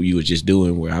all that shit you was just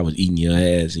doing where I was eating your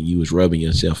ass and you was rubbing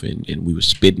yourself and we was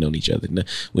spitting on each other. No,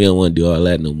 we don't want to do all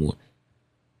that no more.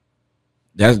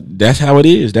 That's how it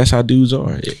is. That's how dudes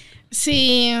are.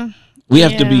 See, we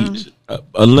have to be.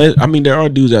 Unless, I mean, there are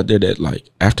dudes out there that like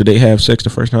after they have sex the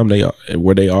first time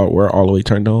we're all the way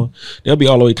turned on, they'll be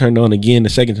all the way turned on again the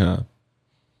second time.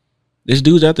 There's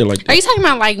dudes out there like that. Are you talking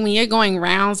about like when you're going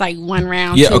rounds, like 1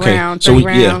 round, 2 rounds, 3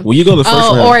 rounds? Yeah, when you go the first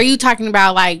round. Or are you talking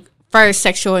about like first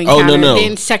sexual encounter,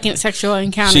 then second sexual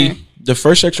encounter? See, the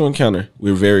first sexual encounter,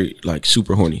 we're very like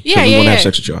super horny. Yeah, we want to have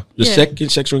sex with y'all. The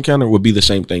second sexual encounter would be the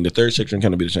same thing. The third sexual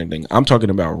encounter would be the same thing. I'm talking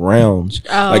about rounds.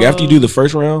 Like after you do the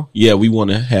first round, we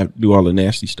want to do all the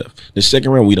nasty stuff. The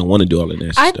second round, we don't want to do all the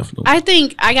nasty stuff. No. I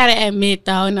think I gotta admit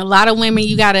though, and a lot of women,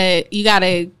 you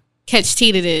gotta catch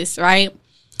tea to this, right?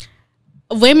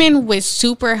 Women with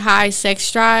super high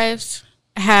sex drives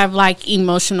have like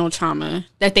emotional trauma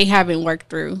that they haven't worked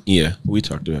through. Yeah, we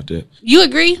talked about that. You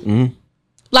agree? Mm-hmm.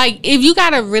 Like if you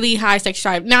got a really high sex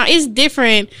drive, now it's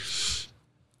different.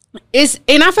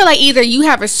 And I feel like either you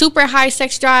have a super high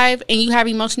sex drive and you have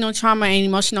emotional trauma and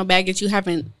emotional baggage you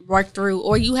haven't worked through,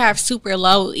 or you have super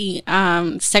low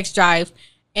sex drive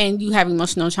and you have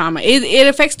emotional trauma. It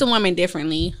affects the woman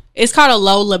differently. It's called a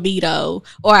low libido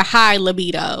or a high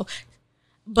libido.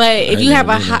 But if you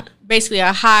have basically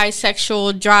a high sex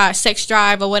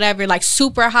drive or whatever, like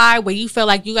super high, where you feel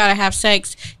like you gotta have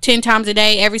sex 10 times a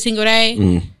day, every single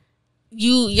day,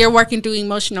 you're working through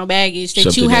emotional baggage that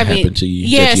something you haven't. Happened to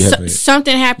you,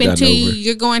 Something happened to you.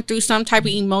 You're going through some type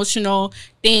of emotional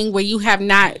thing where you have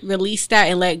not released that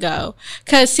and let go.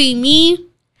 Cause see me,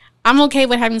 I'm okay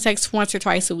with having sex once or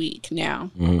twice a week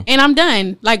now, and I'm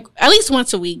done. Like at least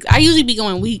once a week. I usually be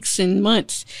going weeks and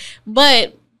months,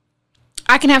 but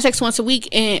I can have sex once a week,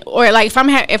 or like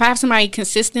if I have somebody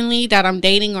consistently that I'm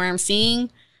dating or I'm seeing,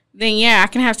 then I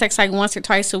can have sex like once or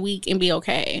twice a week and be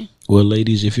okay. Well,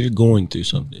 ladies, if you're going through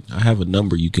something, I have a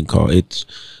number you can call. It's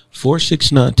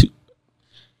 4692.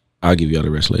 I'll give y'all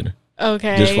the rest later.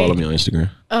 Okay. Just follow me on Instagram.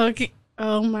 Okay.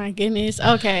 Oh my goodness.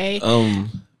 Okay.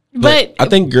 But I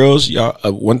think girls, y'all,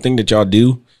 one thing that y'all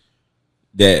do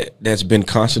that's been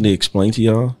constantly explained to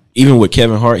y'all, even with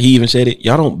Kevin Hart, he even said it.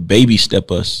 Y'all don't baby step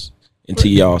us into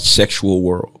y'all sexual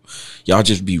world. Y'all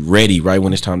just be ready right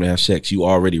when it's time to have sex. You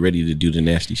already ready to do the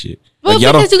nasty shit. Well,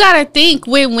 like, because you gotta think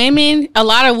with women, a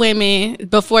lot of women,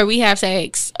 before we have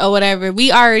sex or whatever,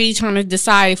 we already trying to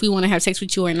decide if we want to have sex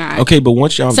with you or not. Okay, but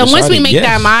once y'all once we make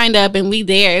that mind up and we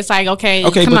there, it's like okay,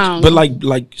 come on. But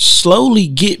like slowly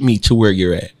get me to where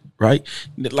you're at, right?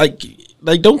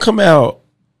 Like don't come out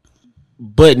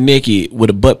butt naked with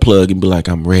a butt plug and be like,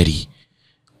 I'm ready.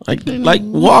 Like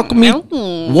walk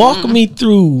me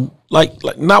through. Like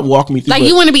not walk me through. Like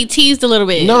you want to be teased a little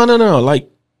bit. No. Like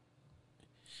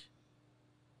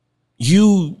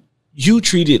you you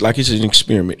treat it like it's an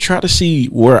experiment. Try to see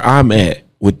where I'm at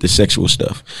with the sexual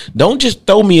stuff. Don't just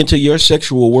throw me into your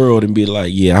sexual world and be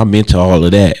like, yeah, I'm into all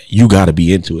of that. You got to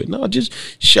be into it. No, just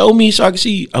show me so I can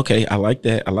see, okay, I like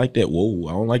that. I like that. Whoa,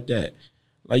 I don't like that.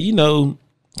 Like, you know,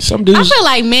 some dudes. I feel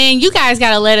like, man, you guys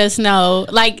got to let us know.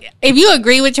 Like, if you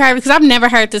agree with Travis, because I've never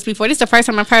heard this before. This is the first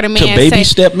time I've heard a man to baby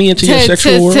step me into your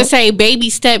sexual world? To say baby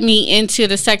step me into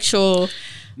the sexual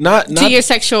Not your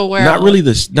sexual world. Not really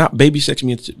not baby step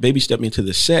me into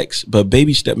the sex, but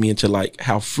baby step me into like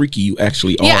how freaky you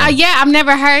actually are. Yeah, I've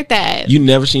never heard that. You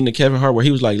never seen the Kevin Hart where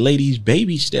he was like, ladies,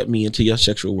 baby step me into your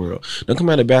sexual world. Don't come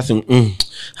out of the bathroom,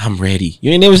 I'm ready.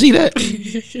 You ain't never see that?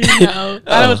 No,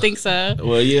 I don't think so.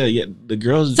 Well, yeah, the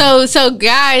girls. So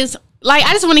guys, like,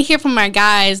 I just want to hear from my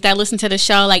guys that listen to the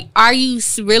show. Like, are you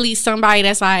really somebody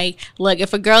that's like, look,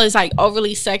 if a girl is like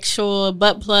overly sexual,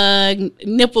 butt plug,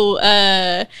 nipple,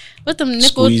 what them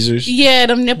nipple squeezers? Yeah,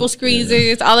 them nipple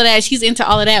squeezers, all of that. She's into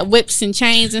all of that, whips and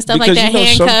chains and stuff because, like that,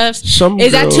 you know, handcuffs. Some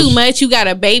is girls, that too much? You got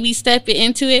to baby step it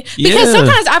into it because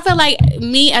sometimes I feel like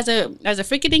me as a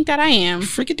freaky-dink that I am.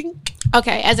 Freaky-dink?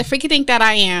 Okay, as a freaky-dink that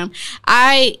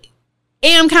I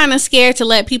am kind of scared to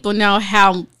let people know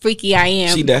how freaky I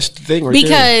am. See, that's the thing, right?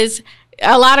 Because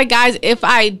a lot of guys, if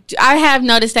I have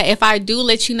noticed that if I do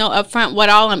let you know up front what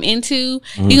all I'm into,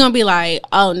 you're gonna be like,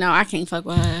 oh no, I can't fuck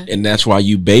with her. And that's why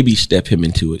you baby step him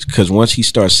into it. Because once he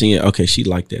starts seeing, okay, she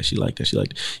like that,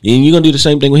 and you're gonna do the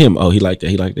same thing with him. Oh, he like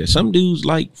that. Some dudes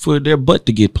like for their butt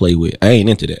to get played with. I ain't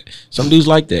into that. Some dudes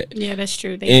like that. Yeah, that's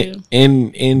true. They do.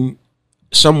 And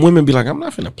some women be like, I'm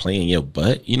not finna play in your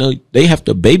butt. You know, they have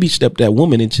to baby step that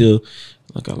woman until,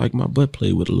 like, I like my butt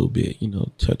played with a little bit. You know,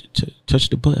 touch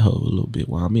the butthole a little bit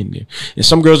while I'm in there. And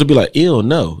some girls will be like, ew,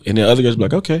 no. And then other girls will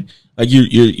be like, okay. Like,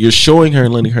 you're showing her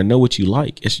and letting her know what you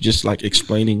like. It's just like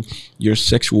explaining your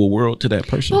sexual world to that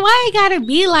person. But why it gotta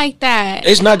be like that?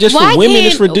 It's not just for women,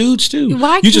 it's for dudes too.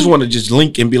 You just want to just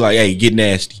link and be like, hey, get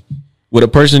nasty. With a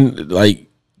person, like,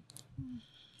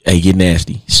 hey, get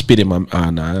nasty. Spit in my...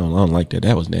 no, I don't like that.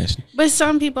 That was nasty. But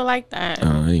some people like that.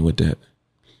 I ain't with that.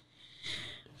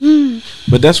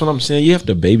 But that's what I'm saying. You have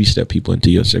to baby step people into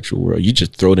your sexual world. You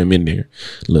just throw them in there.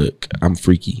 Look, I'm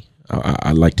freaky.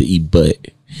 I like to eat butt.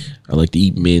 I like to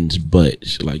eat men's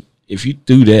butts. Like, if you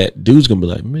do that, dude's going to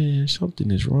be like, man, something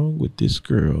is wrong with this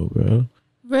girl, bro.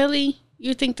 Really?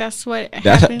 You think that's what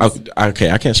happens?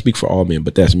 Okay, I can't speak for all men,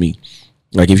 but that's me.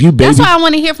 Like, if you baby, that's why I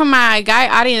want to hear from my guy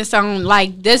audience on,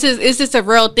 like, is this a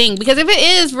real thing? Because if it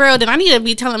is real, then I need to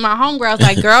be telling my homegirls,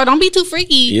 like, girl, don't be too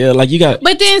freaky. Yeah, like, you got.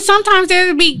 But then sometimes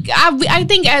there be, I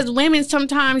think as women,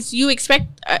 sometimes you expect.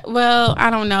 Well, I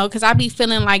don't know, because I be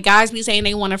feeling like guys be saying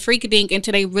they want a freaky dink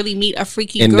until they really meet a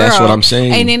freaky girl. And that's what I'm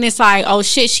saying. And then it's like, oh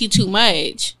shit, she too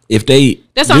much. If they,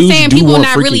 that's what I'm saying. People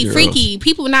not really freaky.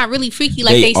 People not really freaky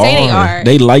like they say they are.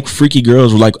 They like freaky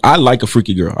girls. Like, I like a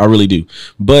freaky girl. I really do.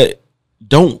 But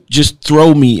don't just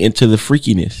throw me into the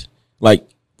freakiness. Like,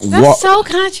 that's so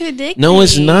contradictory. No,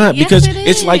 it's not, because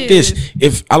it's like this.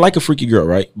 If I like a freaky girl,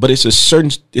 right? But it's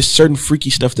certain freaky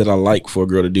stuff that I like for a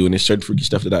girl to do, and there's certain freaky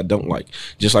stuff that I don't like.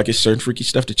 Just like it's certain freaky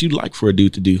stuff that you like for a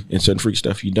dude to do, and certain freaky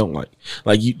stuff you don't like.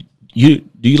 Like, do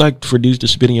you like for dudes to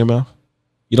spit in your mouth?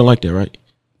 You don't like that, right?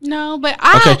 No, but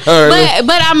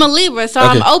but I'm a Libra, so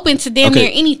I'm open to damn near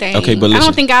anything. Okay, but listen, I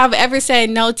don't think I've ever said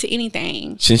no to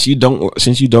anything. Since you don't,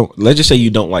 let's just say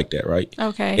you don't like that, right?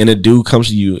 Okay. And a dude comes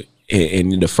to you,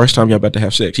 and the first time y'all about to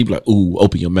have sex, he be like, "Ooh,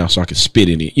 open your mouth so I can spit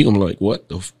in it." You gonna be like, "What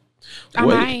the?" I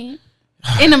might.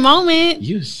 In a moment,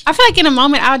 yes. I feel like in a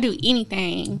moment I'll do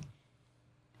anything.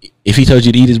 If he told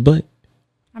you to eat his butt,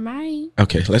 I might.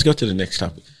 Okay, let's go to the next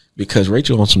topic. Because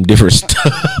Rachel on some different stuff.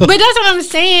 But that's what I'm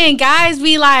saying. Guys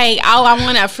be like, oh, I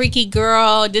want a freaky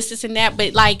girl, this, and that.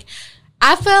 But, like,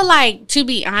 I feel like, to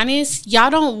be honest, y'all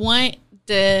don't want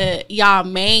y'all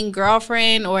main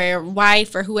girlfriend or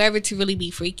wife or whoever to really be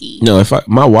freaky. No,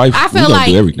 my wife, I feel like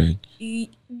do everything.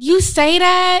 You say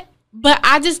that, but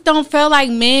I just don't feel like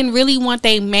men really want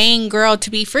their main girl to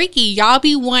be freaky. Y'all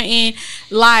be wanting,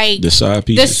 like, the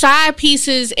side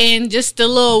pieces and just the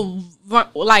little,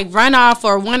 like, runoff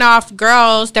or one-off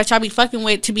girls that y'all be fucking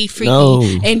with to be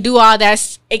freaky and do all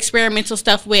that experimental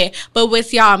stuff with. But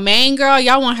with y'all main girl,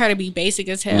 y'all want her to be basic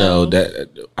as hell. No,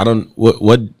 that I don't.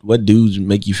 What dudes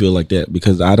make you feel like that?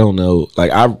 Because I don't know.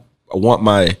 Like, I want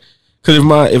because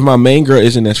if my main girl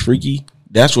isn't as freaky,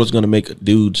 that's what's gonna make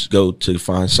dudes go to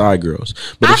find side girls.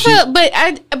 But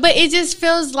but it just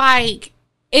feels like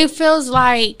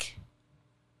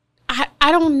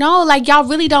I don't know. Like, y'all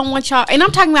really don't want y'all. And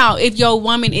I'm talking about if your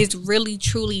woman is really,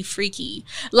 truly freaky.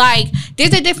 Like,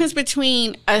 there's a difference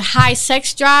between a high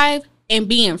sex drive and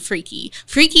being freaky.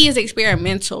 Freaky is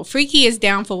experimental. Freaky is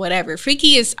down for whatever.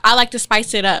 Freaky is, I like to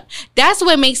spice it up. That's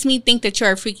what makes me think that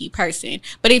you're a freaky person.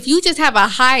 But if you just have a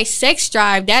high sex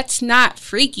drive, that's not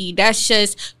freaky. That's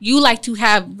just you like to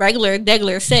have regular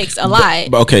sex a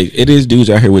lot. But okay, it is dudes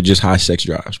out here with just high sex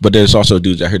drives, but there's also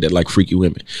dudes out here that like freaky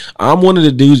women. I'm one of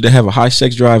the dudes that have a high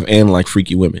sex drive and like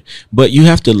freaky women. But you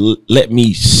have to let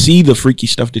me see the freaky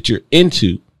stuff that you're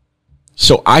into,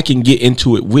 so I can get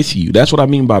into it with you. That's what I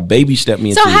mean by baby step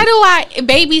me into it. So how do I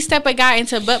baby step a guy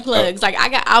into butt plugs? Like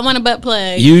I want a butt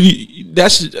plug.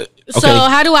 That's okay. So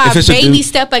how do I baby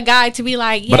step a guy to be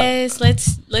like, yes,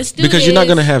 let's do this? Because you're not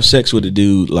gonna have sex with a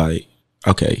dude like,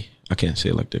 okay, I can't say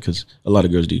it like that because a lot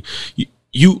of girls do.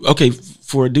 You okay,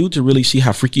 for a dude to really see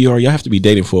how freaky you are, you have to be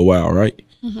dating for a while, right?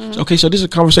 Mm-hmm. Okay, so this is a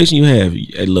conversation you have.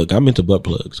 Hey, look, I'm into butt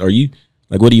plugs. Are you?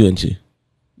 Like, what are you into?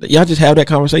 Y'all just have that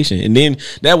conversation, and then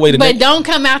that way. But don't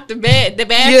come out the bathroom.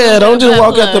 Yeah, don't just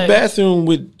walk out the bathroom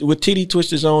with titty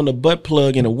twisters on, a butt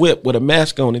plug, and a whip with a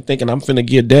mask on, and thinking I'm finna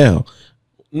get down.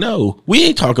 No, we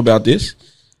ain't talk about this.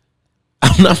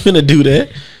 I'm not finna do that.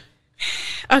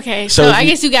 Okay, so I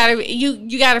guess you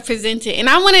gotta present it, and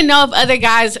I want to know if other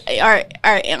guys are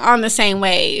on the same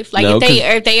wave, like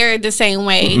if they are the same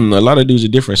way. A lot of dudes are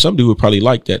different. Some dudes would probably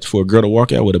like that for a girl to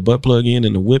walk out with a butt plug in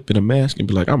and a whip and a mask and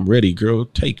be like, "I'm ready, girl,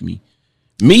 take me."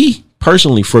 Me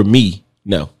personally, for me,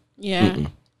 no. Yeah,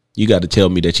 you got to tell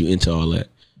me that you into all that.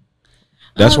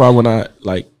 That's why when I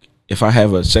if I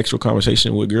have a sexual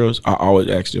conversation with girls, I always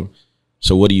ask them,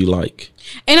 so what do you like?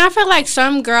 And I feel like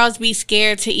some girls be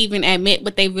scared to even admit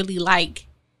what they really like.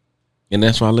 And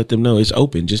that's why I let them know it's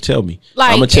open. Just tell me.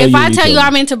 Like, if I tell you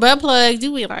I'm into butt plugs,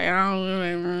 you be like, I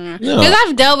don't. Because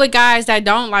I've dealt with guys that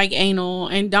don't like anal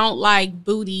and don't like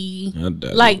booty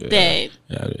like that.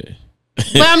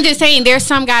 But I'm just saying, there's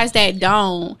some guys that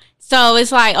don't. So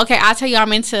it's like, okay, I'll tell you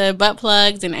I'm into butt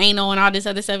plugs and anal and all this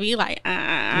other stuff. You like,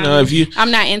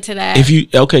 I'm not into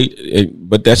that.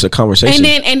 But that's a conversation.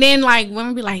 And then like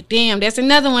women be like, damn, that's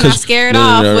another one I'm scared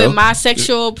off with my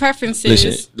sexual preferences.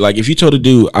 Listen, like if you told a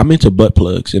dude I'm into butt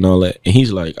plugs and all that, and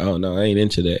he's like, oh no, I ain't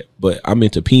into that, but I'm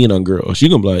into peeing on girls, you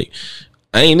gonna be like,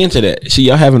 I ain't into that. See,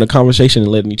 y'all having a conversation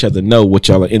and letting each other know what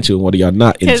y'all are into and what y'all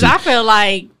not into. Because I feel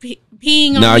like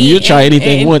peeing on now you'll try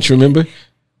anything once, remember?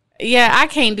 Yeah, I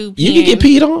can't do peeing. You can get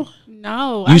peed on?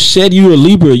 No. You said you a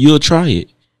Libra, you'll try it.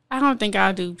 I don't think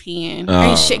I'll do peeing.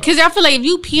 Because I feel like if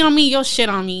you pee on me, you'll shit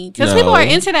on me. Because people are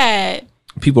into that.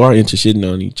 People are into shitting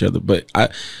on each other. But I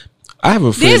have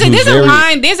a friend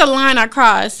There's a line I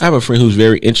cross. I have a friend who's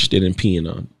very interested in peeing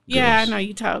on girls. Yeah, I know,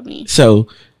 you told me. So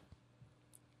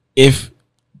if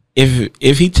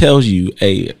he tells you,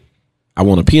 hey, I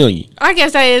want to pee on you, I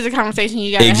guess that is a conversation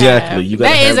you gotta have. Exactly.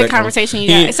 That is a conversation you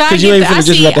gotta. So because you ain't finna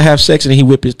just about to have sex and then he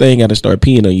whip his thing out and start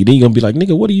peeing on you. Then you gonna be like,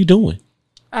 nigga, what are you doing?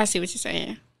 I see what you're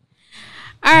saying.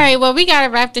 All right, well, we gotta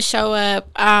wrap the show up.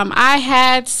 I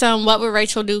had some what would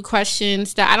Rachel do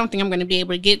questions that I don't think I'm gonna be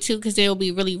able to get to because they'll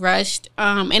be really rushed.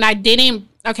 And I didn't.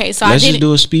 Okay, so let's just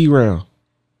do a speed round.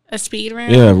 A speed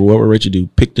round. Yeah. What would Rachel do?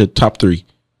 Pick the top 3.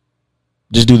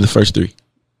 Just do the first 3.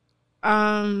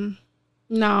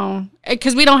 No,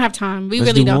 because we don't have time. We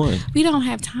really don't. One. We don't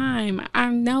have time. I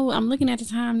know. I'm looking at the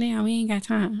time now. We ain't got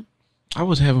time. I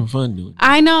was having fun doing it.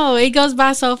 I know. It goes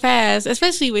by so fast,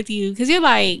 especially with you, because you're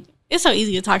like, it's so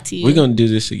easy to talk to you. We're going to do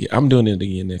this again. I'm doing it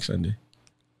again next Sunday.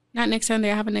 Not next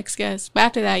Sunday. I have a next guest. But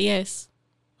after that, yes.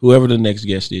 Whoever the next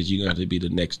guest is, you're going to have to be the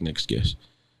next guest.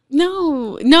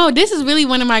 No, this is really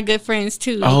one of my good friends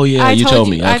too. Oh yeah, you told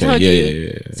me. Okay. I told you.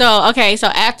 Yeah. So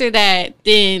after that,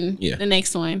 then the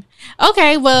next one.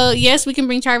 Okay, well, yes, we can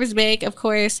bring Travis back, of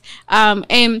course.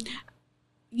 And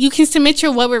you can submit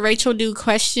your what would Rachel do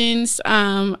questions.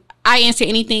 I answer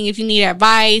anything. If you need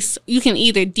advice, you can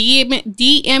either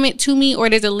DM it to me, or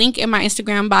there's a link in my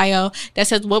Instagram bio that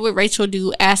says what would Rachel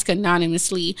do, ask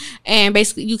anonymously. And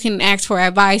basically you can ask for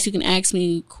advice, you can ask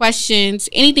me questions,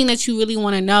 anything that you really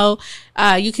want to know,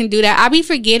 you can do that. I'll be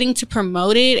forgetting to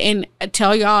promote it and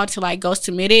tell y'all to like go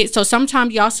submit it. So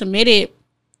sometimes y'all submit it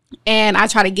and I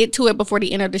try to get to it before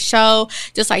the end of the show.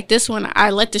 Just like this one, I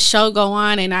let the show go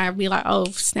on and I be like, oh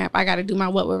snap, I gotta do my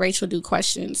what would Rachel do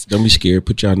questions. Don't be scared,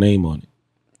 put your name on it.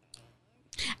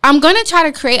 I'm gonna try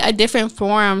to create a different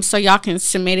forum so y'all can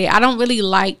submit it. I don't really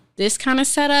like this kind of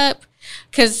setup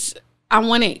because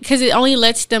it only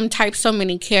lets them type so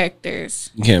many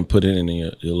characters. You can't put it in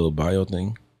your little bio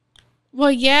thing?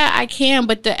 Well, yeah, I can,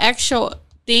 but the actual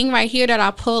thing right here that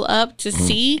I pull up to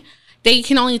see, they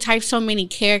can only type so many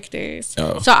characters.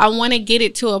 Oh. So I want to get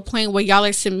it to a point where y'all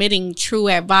are submitting true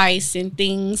advice and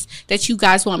things that you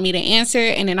guys want me to answer,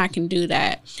 and then I can do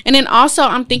that. And then also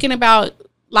I'm thinking about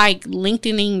like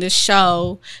lengthening the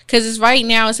show, because right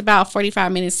now it's about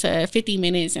 45 minutes to 50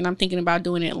 minutes, and I'm thinking about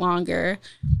doing it longer.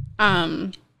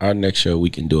 Our next show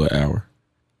we can do an hour.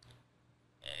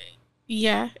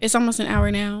 Yeah, it's almost an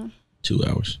hour now. 2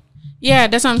 hours. Yeah,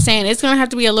 that's what I'm saying. It's going to have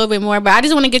to be a little bit more, but I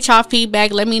just want to get y'all feedback.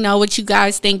 Let me know what you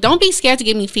guys think. Don't be scared to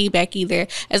give me feedback either.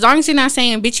 As long as you're not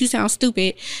saying, bitch, you sound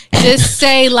stupid. Just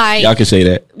say like... Y'all can say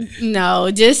that. No,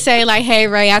 just say like, hey,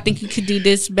 Ray, I think you could do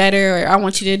this better, or I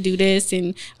want you to do this,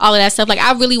 and all of that stuff. Like,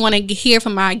 I really want to hear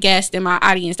from my guests and my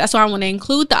audience. That's why I want to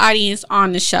include the audience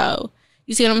on the show.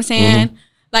 You see what I'm saying? Mm-hmm.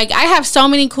 Like, I have so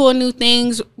many cool new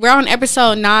things. We're on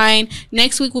episode 9.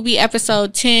 Next week will be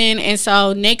episode 10. And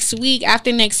so next week,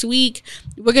 after next week,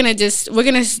 we're going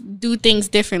to do things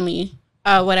differently.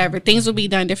 Whatever. Things will be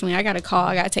done differently. I got a call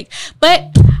I got to take. But,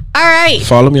 all right.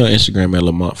 Follow me on Instagram at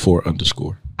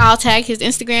Lamont4_. I'll tag his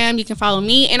Instagram. You can follow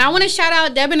me. And I want to shout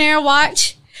out Debonair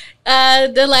Watch.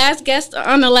 The last guest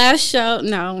on the last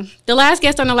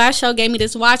show gave me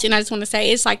this watch. And I just want to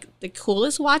say it's like the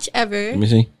coolest watch ever. Let me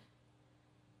see.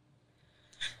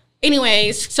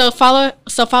 Anyways, so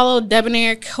follow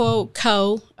Debonair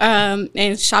Co.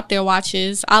 And shop their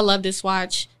watches. I love this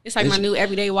watch. It's my new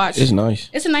everyday watch. It's nice.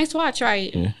 It's a nice watch,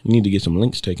 right? Yeah, you need to get some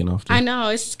links taken off there. I know,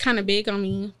 it's kind of big on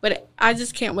me, but I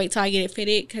just can't wait till I get it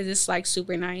fitted because it's like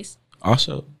super nice.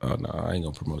 Also, oh no, I ain't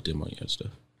gonna promote them on your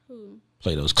stuff. Who?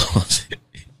 Plato's Closet.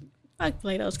 Fuck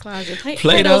Plato's Closet.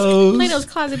 Plato's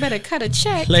Closet better cut a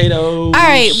check. Plato's. All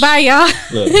right, bye y'all.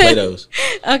 Look, Plato's.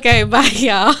 Okay, bye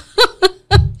y'all.